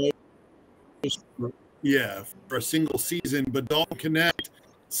Houston, for a single season, but Dalton Knecht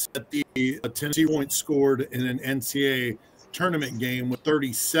set the Tennessee points scored in an NCAA tournament game with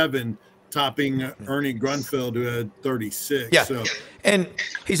 37, topping Ernie Grunfeld, who had 36. Yeah, so. And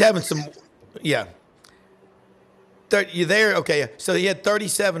he's having some, you there? Okay, so he had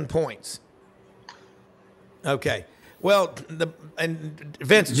 37 points. Okay, well, and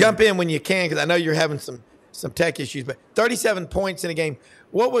Vince, jump in when you can, because I know you're having some tech issues, but 37 points in a game.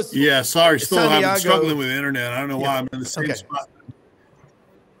 What was? Yeah, sorry, still Santiago, struggling with the internet. I don't know why I'm in the same spot.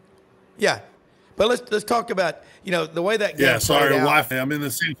 Yeah, but let's talk about the way that game. Yeah, sorry, played out. Wi-Fi. I'm in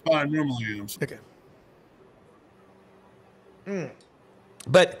the same spot I normally am. Okay.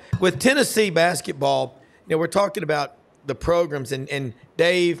 But with Tennessee basketball, we're talking about the programs, and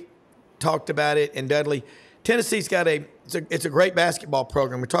Dave talked about it, and Dudley. Tennessee's got it's a great basketball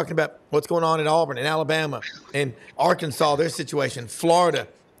program. We're talking about what's going on in Auburn and Alabama and Arkansas, their situation, Florida,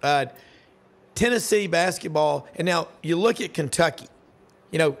 Tennessee basketball. And now you look at Kentucky.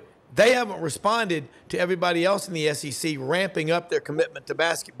 They haven't responded to everybody else in the SEC ramping up their commitment to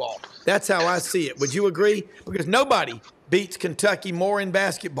basketball. That's how I see it. Would you agree? Because nobody beats Kentucky more in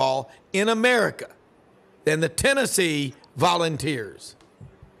basketball in America than the Tennessee Volunteers.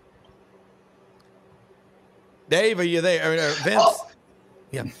 Dave, are you there? Vince? Oh.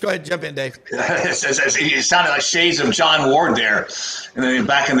 Yeah, go ahead, jump in, Dave. It sounded like shades of John Ward there, and then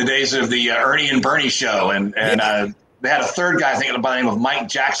back in the days of the Ernie and Bernie show, and they had a third guy, I think, by the name of Mike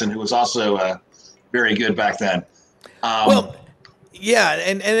Jackson, who was also very good back then. And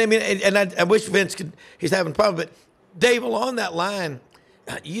I mean, and I wish Vince could. He's having problems, but Dave, along that line,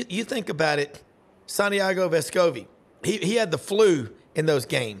 you think about it. Santiago Vescovi, he had the flu in those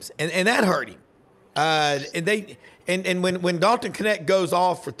games, and that hurt him. And when Dalton Knecht goes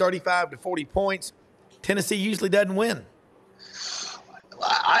off for 35 to 40 points, Tennessee usually doesn't win.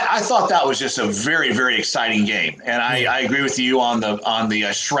 I thought that was just a very, very exciting game, and I agree with you on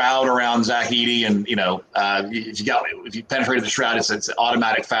the shroud around Zach Edey, and if you penetrated the shroud, it's an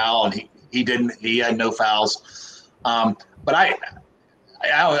automatic foul, and he didn't. He had no fouls, but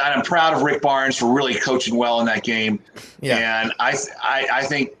I'm proud of Rick Barnes for really coaching well in that game, and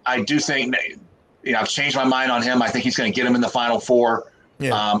I do think. I've changed my mind on him. I think he's going to get him in the Final Four.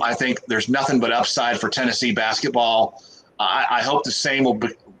 Yeah. I think there's nothing but upside for Tennessee basketball. I hope the same will,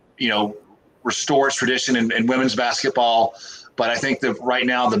 restore its tradition in women's basketball. But I think that right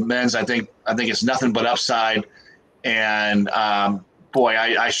now the men's, I think it's nothing but upside. And I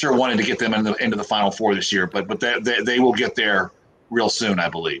sure wanted to get them into the Final Four this year. But they will get there real soon, I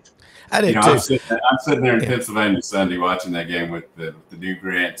believe. I did too. I'm sitting there in Pennsylvania Sunday watching that game with the new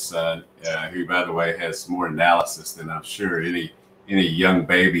grandson, who, by the way, has more analysis than I'm sure any young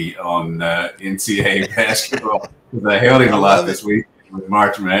baby on NCAA basketball. Because I held him a lot this week with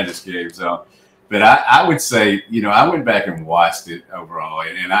March Madness games on. But I would say, I went back and watched it overall,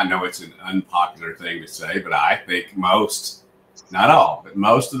 and I know it's an unpopular thing to say, but I think most, not all, but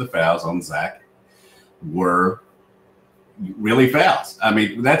most of the fouls on Zach were really fouls. I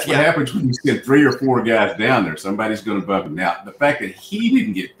mean, that's what happens when you get 3 or 4 guys down there. Somebody's going to bump him out. The fact that he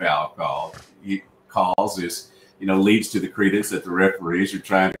didn't get foul calls is, leads to the credence that the referees are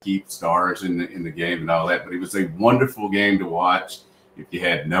trying to keep stars in the game and all that. But it was a wonderful game to watch. If you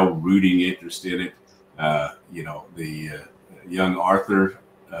had no rooting interest in it, the young Arthur,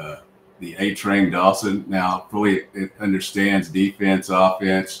 the A-Train Dawson now fully understands defense,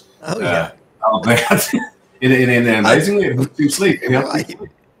 offense, all that. And amazingly, it puts you to sleep. Right.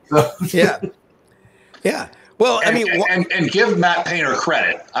 So, yeah. Well, I mean, and give Matt Painter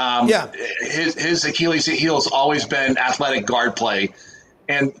credit. His Achilles heel has always been athletic guard play,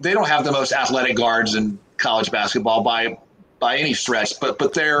 and they don't have the most athletic guards in college basketball by any stretch.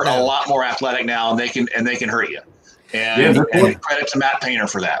 But they're a lot more athletic now, and they can hurt you. And credit to Matt Painter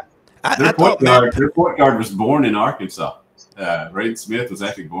for that. Their point guard was born in Arkansas. Braden Smith was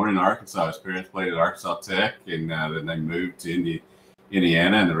actually born in Arkansas. His parents played at Arkansas Tech, and then they moved to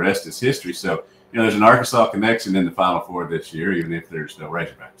Indiana, and the rest is history. So, there's an Arkansas connection in the Final Four this year, even if there's no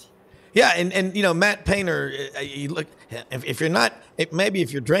Razorbacks. Yeah, and Matt Painter, if you're not, maybe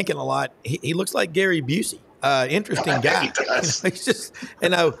if you're drinking a lot, he looks like Gary Busey. Interesting guy. He does. He's just,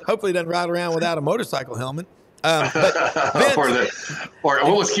 hopefully he doesn't ride around without a motorcycle helmet. Or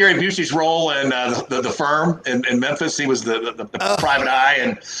what was Gary Busey's role in the firm in Memphis? He was the private eye,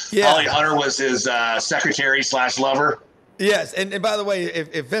 and Holly Hunter was his secretary / lover. Yes, and by the way,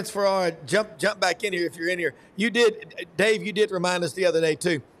 if Vince Ferrara jump back in here, if you're in here, Dave, you did remind us the other day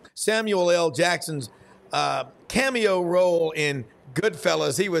too. Samuel L. Jackson's cameo role in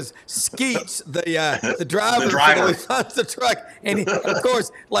Goodfellas. He was Skeets, the driver who funds the truck, and he, of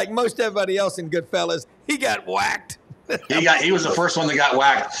course, like most everybody else in Goodfellas, he got whacked. He was the first one that got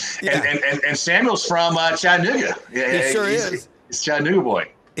whacked. Yeah. And Samuel's from Chattanooga. Yeah, he sure is. He's a Chattanooga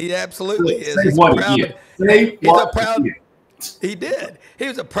boy. He absolutely is. He did. He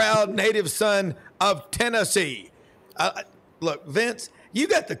was a proud native son of Tennessee. Look, Vince, you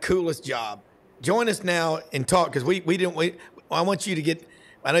got the coolest job. Join us now and talk, because I want you to get.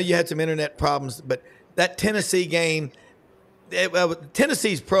 I know you had some internet problems, but that Tennessee game,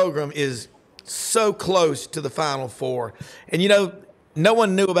 Tennessee's program is so close to the Final Four, and no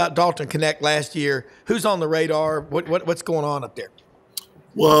one knew about Dalton Connect last year. Who's on the radar? What's going on up there?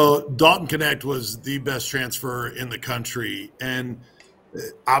 Well, Dalton Connect was the best transfer in the country, and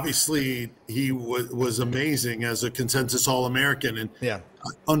obviously he was amazing as a consensus All-American. And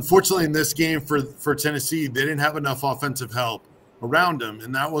unfortunately, in this game for Tennessee, they didn't have enough offensive help around him,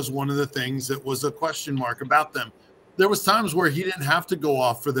 and that was one of the things that was a question mark about them. There was times where he didn't have to go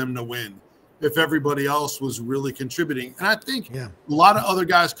off for them to win if everybody else was really contributing. And I think a lot of other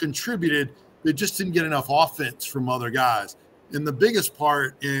guys contributed. They just didn't get enough offense from other guys. And the biggest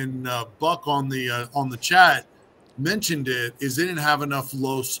part, in Buck on the chat mentioned it, is they didn't have enough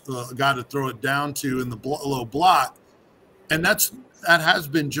guy to throw it down to in the low block. And that has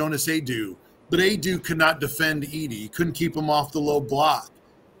been Jonas Adu. But Adu could not defend Edey. He couldn't keep him off the low block.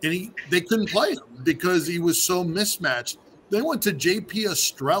 And they couldn't play him because he was so mismatched. They went to J.P.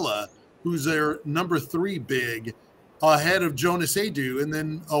 Estrella, who's their number 3 big, ahead of Jonas Adu. And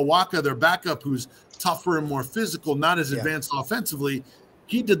then Awaka, their backup, who's tougher and more physical, not as advanced offensively.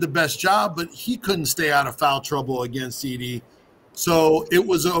 He did the best job, but he couldn't stay out of foul trouble against Edey. So it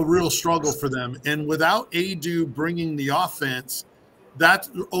was a real struggle for them. And without Adu bringing the offense, that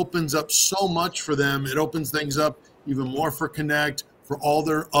opens up so much for them. It opens things up even more for Connect, for all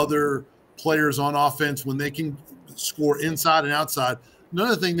their other players on offense when they can score inside and outside.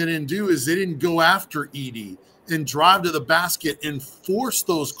 Another thing they didn't do is they didn't go after Edey and drive to the basket and force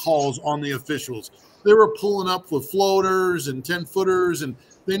those calls on the officials. They were pulling up with floaters and 10-footers, and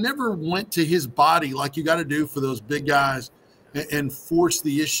they never went to his body like you got to do for those big guys and force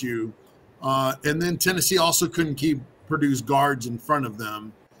the issue. And then Tennessee also couldn't produce guards in front of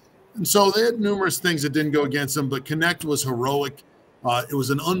them. And so they had numerous things that didn't go against them, but Connect was heroic. It was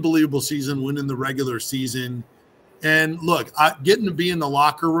an unbelievable season, winning the regular season. And look, getting to be in the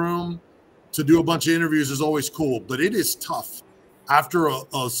locker room to do a bunch of interviews is always cool, but it is tough after a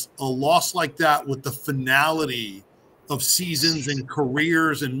loss like that, with the finality of seasons and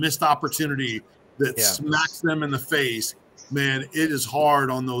careers and missed opportunity that smacks them in the face. Man, it is hard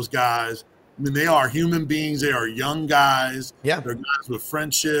on those guys. I mean, they are human beings. They are young guys. Yeah. They're guys with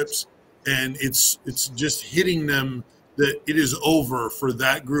friendships. And it's just hitting them that it is over for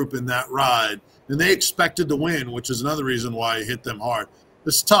that group in that ride. And they expected to win, which is another reason why it hit them hard.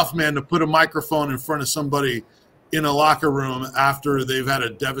 It's tough, man, to put a microphone in front of somebody in a locker room after they've had a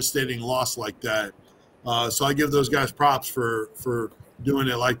devastating loss like that. So I give those guys props for doing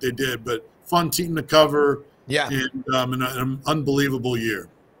it like they did. But fun team to cover. Yeah. And an unbelievable year.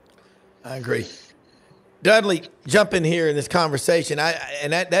 I agree. Dudley, jump in here in this conversation.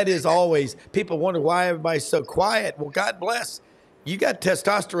 That is always, people wonder why everybody's so quiet. Well, God bless. You got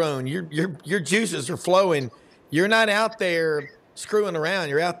testosterone. Your juices are flowing. You're not out there screwing around.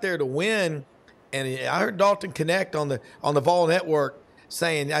 You're out there to win. And I heard Dalton Connect on the Vol Network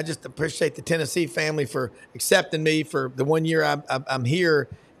saying, I just appreciate the Tennessee family for accepting me for the 1 year I'm here.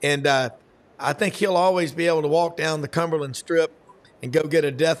 And I think he'll always be able to walk down the Cumberland Strip and go get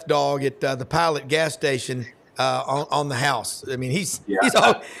a death dog at the Pilot gas station on the house. I mean, he's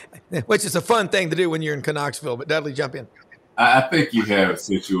all, which is a fun thing to do when you're in Knoxville. But Dudley, jump in. I think you have a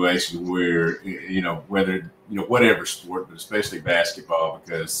situation where, whatever sport, but especially basketball,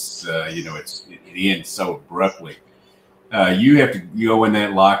 because, it ends so abruptly. You have to go in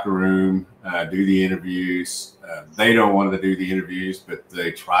that locker room, do the interviews. They don't want to do the interviews, but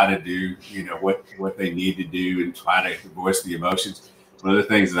they try to do, what they need to do and try to voice the emotions. One of the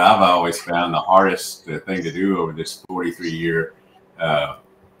things that I've always found the hardest thing to do over this 43-year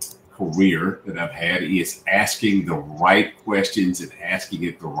career that I've had is asking the right questions and asking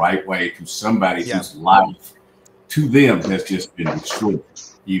it the right way to somebody whose life to them has just been destroyed.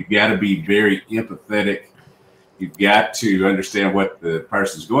 You've got to be very empathetic. You've got to understand what the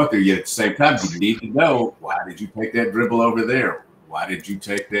person's going through. Yet at the same time, you need to know, why did you take that dribble over there? Why did you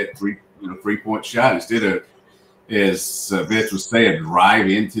take that three-point shot instead of, as Vince was saying, drive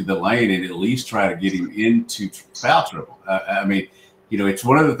into the lane and at least try to get him into foul trouble? I mean, it's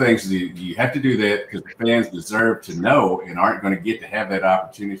one of the things that you have to do that because the fans deserve to know and aren't going to get to have that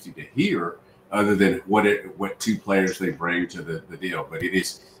opportunity to hear other than what two players they bring to the deal. But it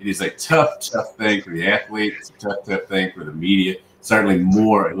is a tough thing for the athlete. It's a tough thing for the media. Certainly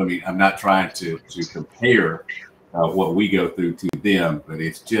more. I'm not trying to compare what we go through to them, but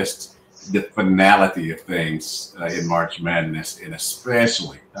it's just the finality of things in March Madness, and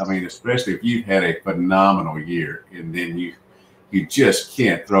especially if you've had a phenomenal year and then you just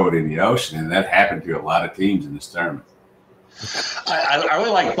can't throw it in the ocean, and that happened to a lot of teams in this tournament. I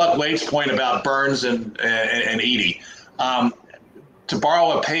really like Buck Wade's point about Burns and Edey. To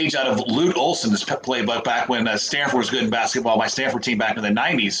borrow a page out of Lute Olson's playbook back when Stanford was good in basketball, my Stanford team back in the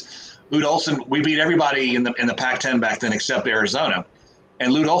 90s, Lute Olson, we beat everybody in the Pac-10 back then except Arizona.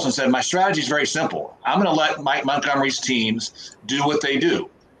 And Lute Olson said, my strategy is very simple. I'm going to let Mike Montgomery's teams do what they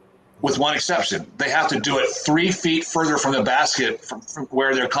do, with one exception. They have to do it 3 feet further from the basket from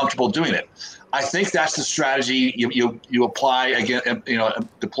where they're comfortable doing it. I think that's the strategy you apply against,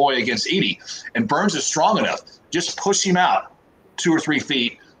 deploy against Edey. And Burns is strong enough. Just push him out 2 or 3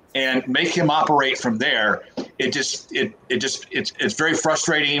 feet and make him operate from there. It's very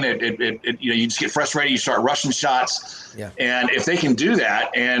frustrating. You just get frustrated. You start rushing shots. Yeah. And if they can do that,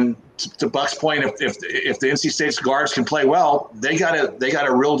 and to Buck's point, if the NC State's guards can play well, they got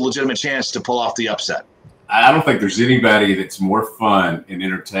a real legitimate chance to pull off the upset. I don't think there's anybody that's more fun and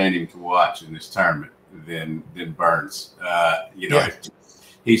entertaining to watch in this tournament than Burns.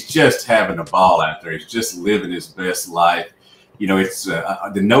 He's just having a ball out there. He's just living his best life. It's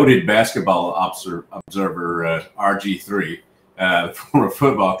the noted basketball observer RG3, former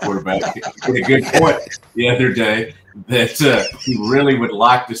football quarterback, made a good point the other day that he really would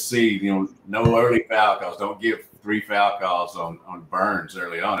like to see, no early foul calls. Don't give 3 foul calls on Burns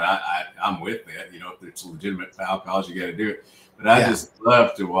early on. I'm with that. If it's legitimate foul calls, you got to do it. But I just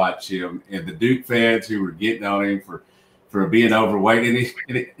love to watch him, and the Duke fans who were getting on him for being overweight, and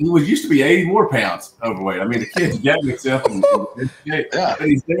he was used to be 80 more pounds overweight. I mean, the kid's getting himself in shape, but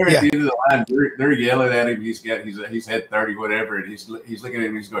he's there at the end of the line. They're yelling at him. He's had 30 whatever, and he's looking at him.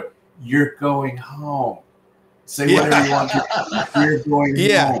 And he's going, "You're going home. Say whatever you want. You're going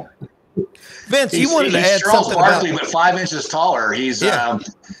home." Vince, you wanted to add Charles something Barkley, about, but 5 inches taller. He's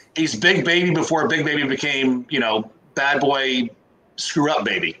Big Baby before Big Baby became, bad boy, screw up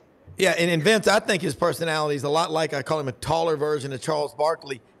baby. Yeah, and Vince, I think his personality is a lot like, I call him a taller version of Charles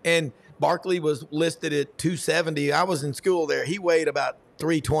Barkley. And Barkley was listed at 270. I was in school there. He weighed about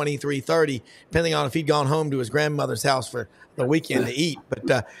 320, 330, depending on if he'd gone home to his grandmother's house for the weekend to eat.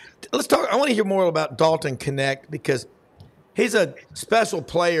 But let's talk. I want to hear more about Dalton Knecht, because he's a special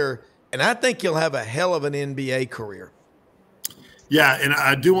player, and I think he'll have a hell of an NBA career. Yeah, and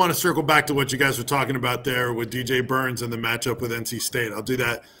I do want to circle back to what you guys were talking about there with DJ Burns and the matchup with NC State. I'll do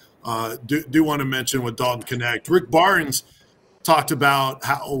that. Do want to mention with Dalton Knecht. Rick Barnes talked about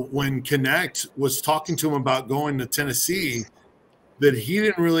how when Knecht was talking to him about going to Tennessee, that he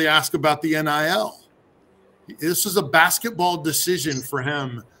didn't really ask about the NIL. This was a basketball decision for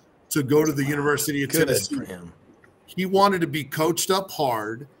him to go to the University of Tennessee. For him. He wanted to be coached up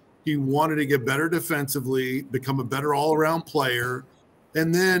hard. He wanted to get better defensively, become a better all-around player.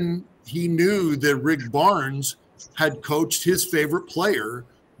 And then he knew that Rick Barnes had coached his favorite player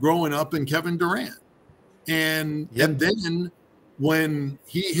growing up in Kevin Durant. And then when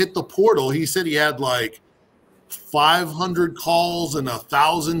he hit the portal, he said he had like 500 calls and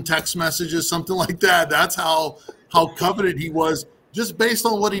 1,000 text messages, something like that. That's how coveted he was, just based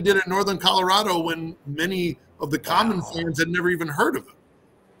on what he did at Northern Colorado when many of the common fans had never even heard of him.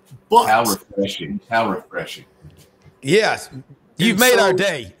 But how refreshing. How refreshing. Yes. You've made our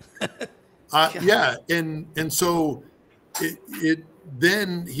day. Yeah. And so it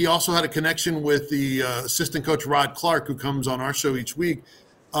then he also had a connection with the assistant coach, Rod Clark, who comes on our show each week.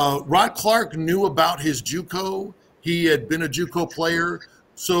 Rod Clark knew about his JUCO. He had been a JUCO player.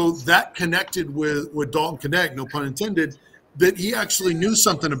 So that connected with Dalton Connect, no pun intended, that he actually knew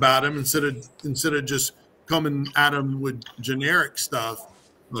something about him instead of just coming at him with generic stuff.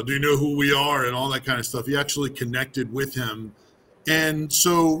 Well, do you know who we are and all that kind of stuff? He actually connected with him. And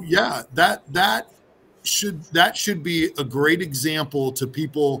so, yeah, that should be a great example to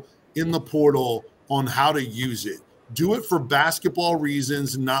people in the portal on how to use it. Do it for basketball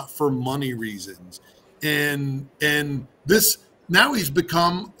reasons, not for money reasons. And this, now he's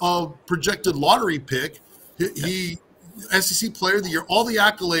become a projected lottery pick. He SEC Player of the Year, all the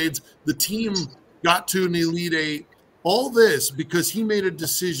accolades, the team got to an Elite Eight, all this because he made a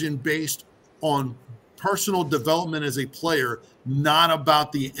decision based on personal development as a player, not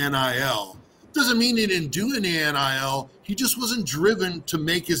about the NIL. Doesn't mean he didn't do any NIL. He just wasn't driven to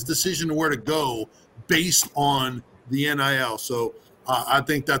make his decision of where to go based on the NIL. So I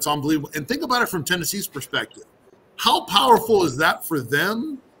think that's unbelievable. And think about it from Tennessee's perspective. How powerful is that for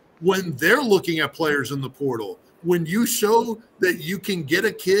them when they're looking at players in the portal? When you show that you can get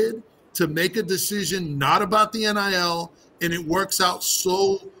a kid to make a decision not about the NIL, and it works out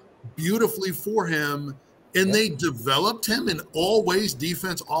so beautifully for him, and they developed him in all ways,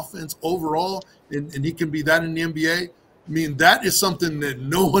 defense, offense, overall, and he can be that in the NBA. I mean, that is something that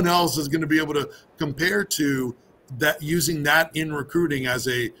no one else is going to be able to compare to, that using that in recruiting as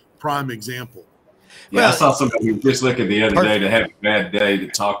a prime example. Yeah, I saw somebody who just looking the other day to have a bad day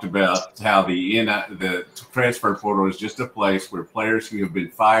that talked about how the transfer portal is just a place where players who have been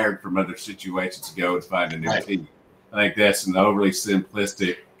fired from other situations go and find a new team. I think that's an overly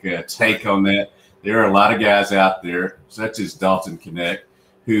simplistic take on that. There are a lot of guys out there, such as Dalton Connect,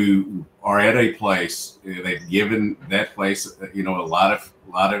 who are at a place. They've given that place, a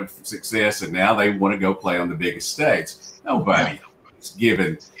lot of success, and now they want to go play on the biggest stage. Nobody is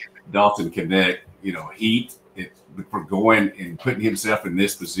given Dalton Connect, heat for going and putting himself in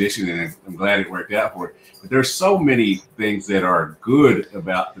this position, and I'm glad it worked out for it. But there's so many things that are good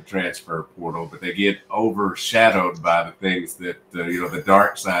about the transfer portal, but they get overshadowed by the things that the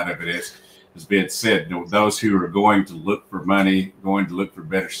dark side of it has been said. Those who are going to look for money, going to look for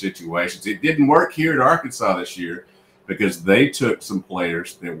better situations. It didn't work here at Arkansas this year because they took some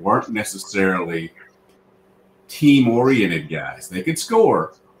players that weren't necessarily team-oriented guys. They could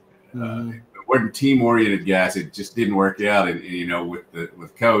score. Weren't team-oriented guys. It just didn't work out. And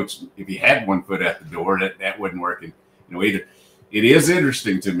with Coach, if he had one foot out the door, that wasn't working, either. It is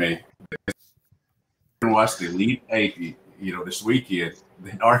interesting to me. Watch the Elite Eight, this weekend.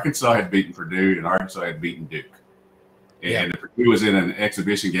 Arkansas had beaten Purdue and Arkansas had beaten Duke. And Purdue was in an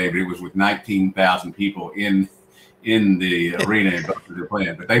exhibition game, but it was with 19,000 people in the arena and both of their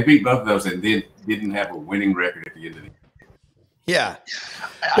playing. But they beat both of those and then didn't have a winning record at the end of the game. Yeah.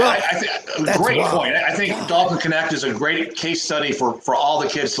 Well, I think great point. I think Dalton Connect is a great case study for all the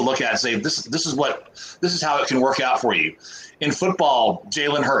kids to look at and say, this is how it can work out for you. In football,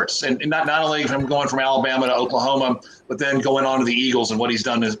 Jalen Hurts, and not only him going from Alabama to Oklahoma, but then going on to the Eagles and what he's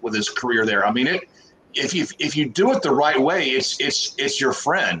done with his career there. I mean, if you do it the right way, it's your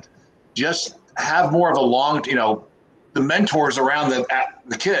friend. Just have more of a long, the mentors around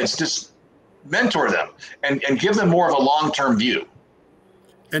the kids, just mentor them and give them more of a long-term view.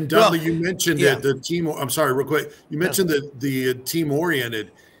 And Dudley, you mentioned the team. I'm sorry, real quick. You mentioned the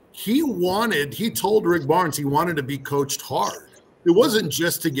team-oriented. He told Rick Barnes he wanted to be coached hard. It wasn't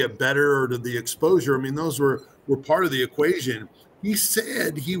just to get better or to the exposure. I mean, those were part of the equation. He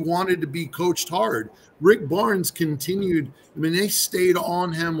said he wanted to be coached hard. Rick Barnes continued. I mean, they stayed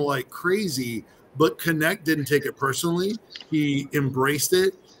on him like crazy, but Connect didn't take it personally. He embraced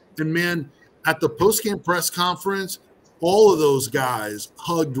it. And, man, at the post-game press conference, all of those guys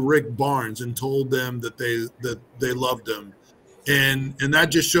hugged Rick Barnes and told them that they loved him. And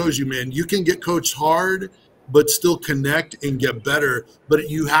that just shows you, man, you can get coached hard, but still connect and get better. But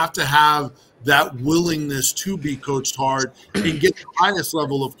you have to have that willingness to be coached hard and get the highest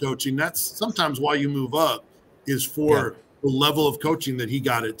level of coaching. That's sometimes why you move up, is for the level of coaching that he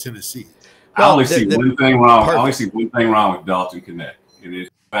got at Tennessee. I only see one thing wrong. I only see one thing wrong with Dalton Connect, and it's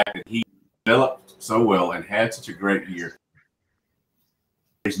the fact that he developed so well and had such a great year.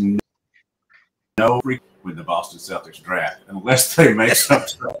 There's no freak with the Boston Celtics draft unless they make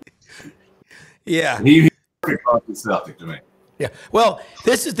something. Yeah. He's a Boston Celtic to me. Yeah. Well,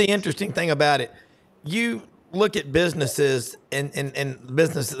 this is the interesting thing about it. You look at businesses and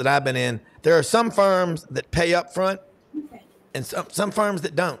businesses that I've been in, there are some firms that pay up front and some firms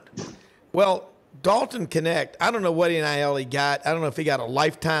that don't. Well, Dalton Connect, I don't know what NIL he got. I don't know if he got a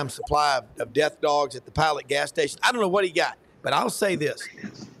lifetime supply of death dogs at the Pilot gas station. I don't know what he got. But I'll say this.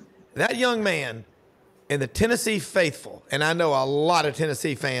 That young man and the Tennessee faithful, and I know a lot of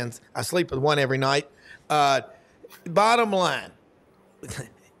Tennessee fans. I sleep with one every night. Bottom line,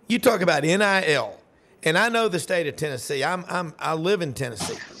 you talk about NIL, and I know the state of Tennessee. I live in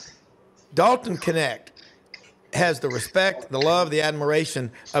Tennessee. Dalton Connect has the respect, the love, the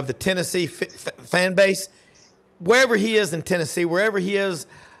admiration of the Tennessee fan base. Wherever he is in Tennessee, wherever he is,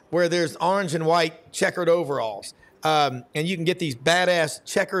 where there's orange and white checkered overalls, and you can get these badass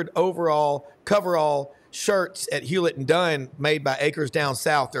checkered coverall shirts at Hewlett and Dunn made by Acres Down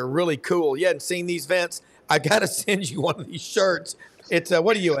South. They're really cool. You hadn't seen these, Vince? I got to send you one of these shirts. It's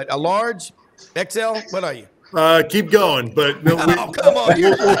what are you at? A large? XL? What are you? Keep going, but no, come on.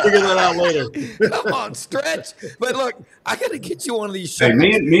 We'll figure that out later. Come on, stretch. But look, I got to get you one of these shirts.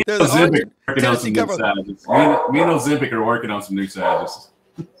 Hey, me and Ozempic are working on some new sizes. Me and Ozempic are working on some new sizes.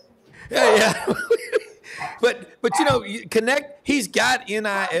 Yeah. but you know, Connect, he's got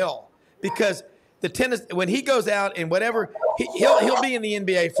NIL because the tennis, when he goes out and whatever, he'll be in the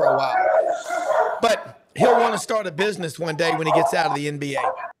NBA for a while. But he'll want to start a business one day when he gets out of the NBA.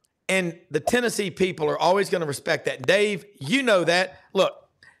 And the Tennessee people are always going to respect that. Dave, you know that. Look,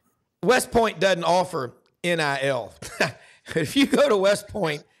 West Point doesn't offer NIL. If you go to West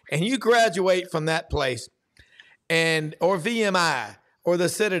Point and you graduate from that place, or VMI or the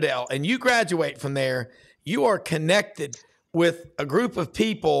Citadel, and you graduate from there, you are connected with a group of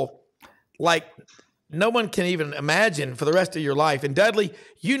people like no one can even imagine for the rest of your life. And Dudley,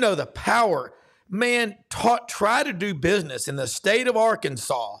 you know the power. Man, try to do business in the state of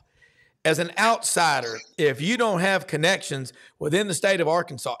Arkansas as an outsider if you don't have connections within the state of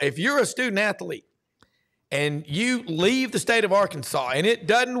Arkansas. If you're a student athlete and you leave the state of Arkansas and it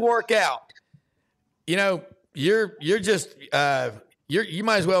doesn't work out, you know, you're just you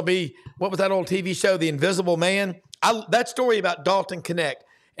might as well be, what was that old TV show, The Invisible Man? That story about Dalton Connect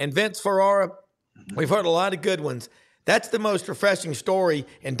and Vince Ferrara, we've heard a lot of good ones. That's the most refreshing story,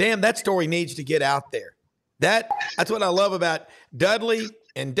 and damn, that story needs to get out there. That's what I love about Dudley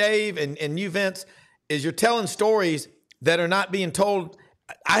and Dave and you, Vince, is you're telling stories that are not being told.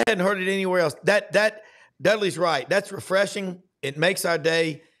 I hadn't heard it anywhere else. That Dudley's right. That's refreshing. It makes our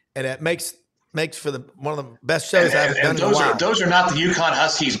day, and it makes for one of the best shows I've done in a while. Those are not the Yukon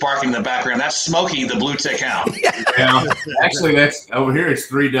Huskies barking in the background. That's Smokey, the blue tick hound. Yeah, actually, that's over here. It's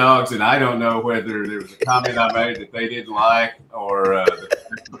three dogs, and I don't know whether there was a comment I made that they didn't like, or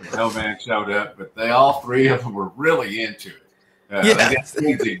the mailman showed up. But all three of them were really into it. They got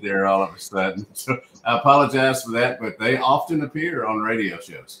sneaky there all of a sudden. So I apologize for that, but they often appear on radio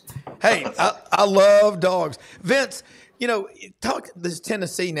shows. Hey, I love dogs, Vince. You know, talk this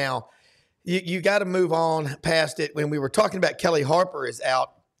Tennessee now. You got to move on past it. When we were talking about Kelly Harper is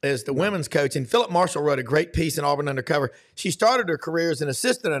out as the women's coach, and Philip Marshall wrote a great piece in Auburn Undercover. She started her career as an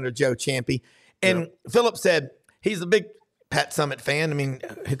assistant under Joe Champy, and Philip said he's a big Pat Summitt fan. I mean,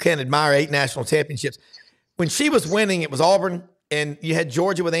 who can't admire 8 national championships? When she was winning, it was Auburn, and you had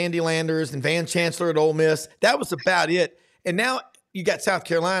Georgia with Andy Landers and Van Chancellor at Ole Miss. That was about it. And now you got South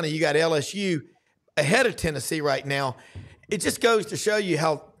Carolina, you got LSU ahead of Tennessee right now. It just goes to show you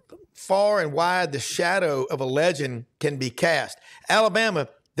how far and wide the shadow of a legend can be cast. Alabama,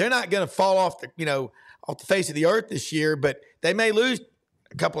 they're not going to fall off the face of the earth this year, but they may lose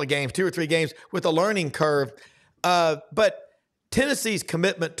a couple of games, 2 or 3 games with a learning curve. But Tennessee's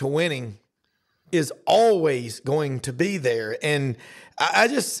commitment to winning is always going to be there. And I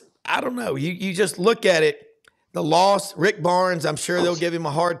don't know. You just look at it, the loss, Rick Barnes, I'm sure they'll give him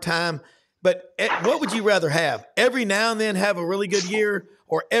a hard time. But what would you rather have? Every now and then have a really good year,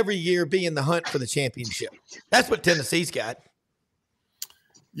 or every year be in the hunt for the championship? That's what Tennessee's got.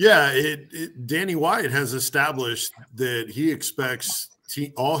 Yeah, Danny White has established that he expects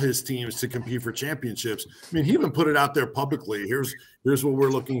all his teams to compete for championships. I mean, he even put it out there publicly. Here's what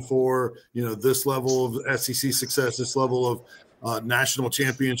we're looking for. You know, this level of SEC success, this level of national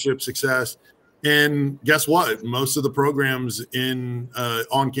championship success. And guess what? Most of the programs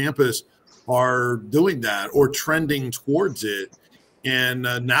on campus are doing that or trending towards it. And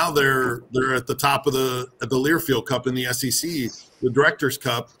now they're at the top of the Learfield Cup in the SEC, the Directors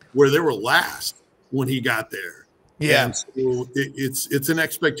Cup, where they were last when he got there. Yeah, and so it's an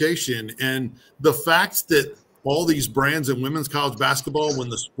expectation, and the fact that all these brands in women's college basketball, when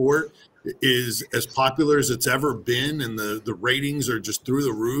the sport is as popular as it's ever been, and the ratings are just through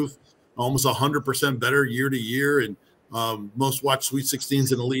the roof, almost 100% better year to year, and most watched Sweet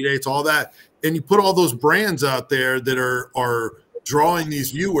 16s and Elite Eights, all that, and you put all those brands out there that are drawing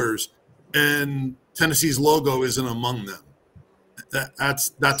these viewers, and Tennessee's logo isn't among them.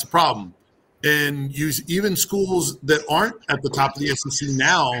 That's a problem. And even schools that aren't at the top of the SEC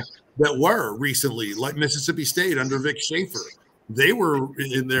now that were recently, like Mississippi State under Vic Schaefer. They were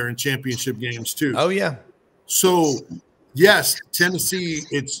in there in championship games too. Oh, yeah. So, yes, Tennessee,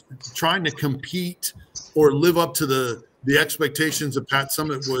 it's trying to compete or live up to the expectations of Pat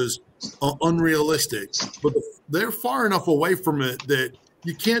Summitt was unrealistic. But they're far enough away from it that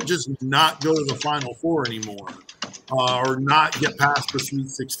you can't just not go to the Final Four anymore or not get past the Sweet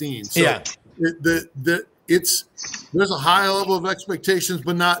 16. So yeah. There's a high level of expectations,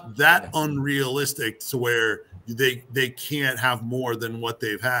 but not that unrealistic to where they can't have more than what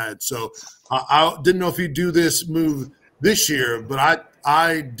they've had. So I didn't know if you do this move this year, but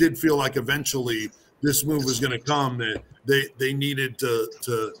I did feel like eventually this move was going to come, that they needed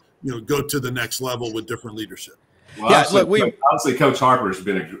to go to the next level with different leadership. Well, yeah, obviously Coach Harper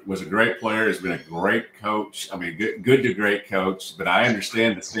was a great player. Has been a great coach. I mean, good to great coach. But I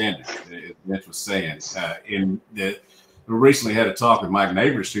understand the standard, as Mitch was saying. We recently had a talk with Mike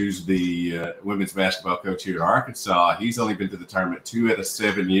Neighbors, who's the women's basketball coach here at Arkansas. He's only been to the tournament 2 out of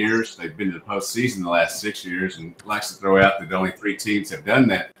 7 years. They've been to the postseason the last 6 years, and likes to throw out that only 3 teams have done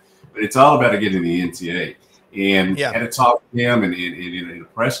that. But it's all about getting the NCAA. And had a talk with him in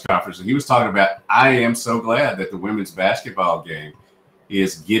a press conference, and he was talking about, I am so glad that the women's basketball game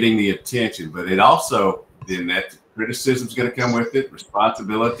is getting the attention, but it also, then that criticism is going to come with it,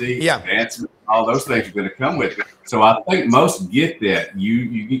 responsibility, advancement, all those things are going to come with it. So I think most get that.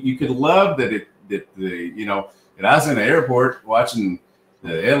 You could love that that I was in the airport watching the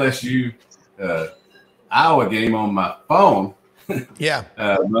LSU Iowa game on my phone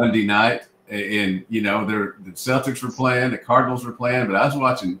Monday night. And, the Celtics were playing, the Cardinals were playing, but I was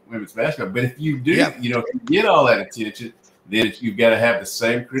watching women's basketball. But if you do, if you get all that attention, then you've got to have the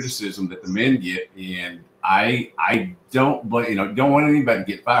same criticism that the men get. And I don't blame, don't want anybody to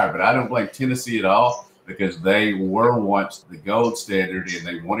get fired, but I don't blame Tennessee at all, because they were once the gold standard, and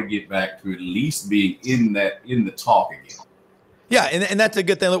they want to get back to at least being in the talk again. Yeah, and that's a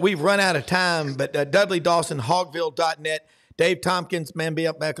good thing. Look, we've run out of time, but Dudley Dawson, Hogville.net. Dave Tompkins, man, be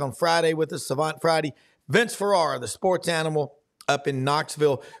up back on Friday with us, Savant Friday. Vince Ferrara, the sports animal up in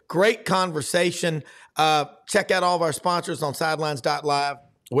Knoxville. Great conversation. Check out all of our sponsors on sidelines.live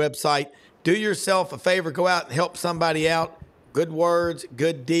website. Do yourself a favor. Go out and help somebody out. Good words,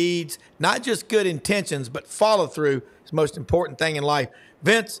 good deeds, not just good intentions, but follow through is the most important thing in life.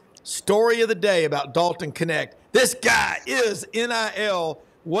 Vince, story of the day about Dalton Connect. This guy is NIL,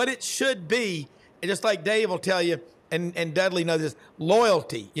 what it should be. And just like Dave will tell you, and Dudley knows this,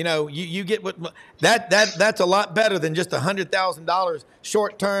 loyalty. You get what that's a lot better than just $100,000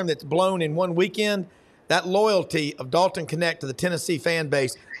 short term that's blown in one weekend. That loyalty of Dalton Connect to the Tennessee fan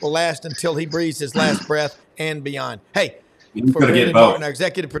base will last until he breathes his last breath and beyond. Hey, for Brandon Norton, our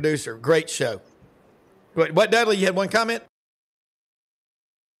executive producer, great show. What, Dudley, you had one comment?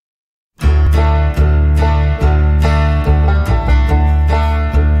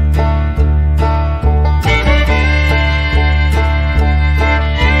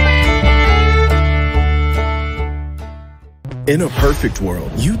 In a perfect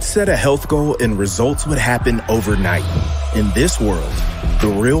world, you'd set a health goal and results would happen overnight. In this world,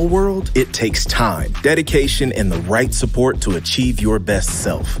 the real world, it takes time, dedication, and the right support to achieve your best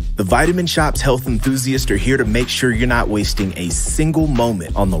self. The Vitamin Shop's health enthusiasts are here to make sure you're not wasting a single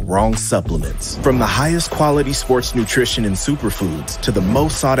moment on the wrong supplements. From the highest quality sports nutrition and superfoods to the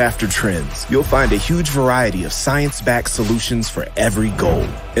most sought-after trends, you'll find a huge variety of science-backed solutions for every goal,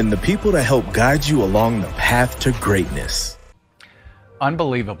 and the people to help guide you along the path to greatness.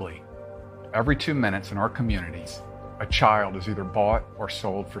 Unbelievably, every 2 minutes in our communities, a child is either bought or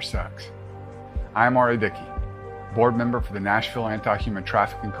sold for sex. I am Ari Dickey, board member for the Nashville Anti-Human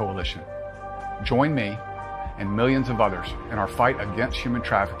Trafficking Coalition. Join me and millions of others in our fight against human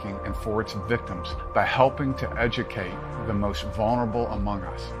trafficking and for its victims by helping to educate the most vulnerable among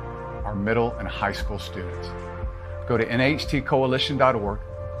us, our middle and high school students. Go to nhtcoalition.org,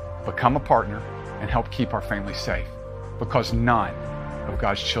 become a partner, and help keep our families safe, because none of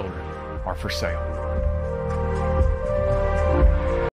God's children are for sale.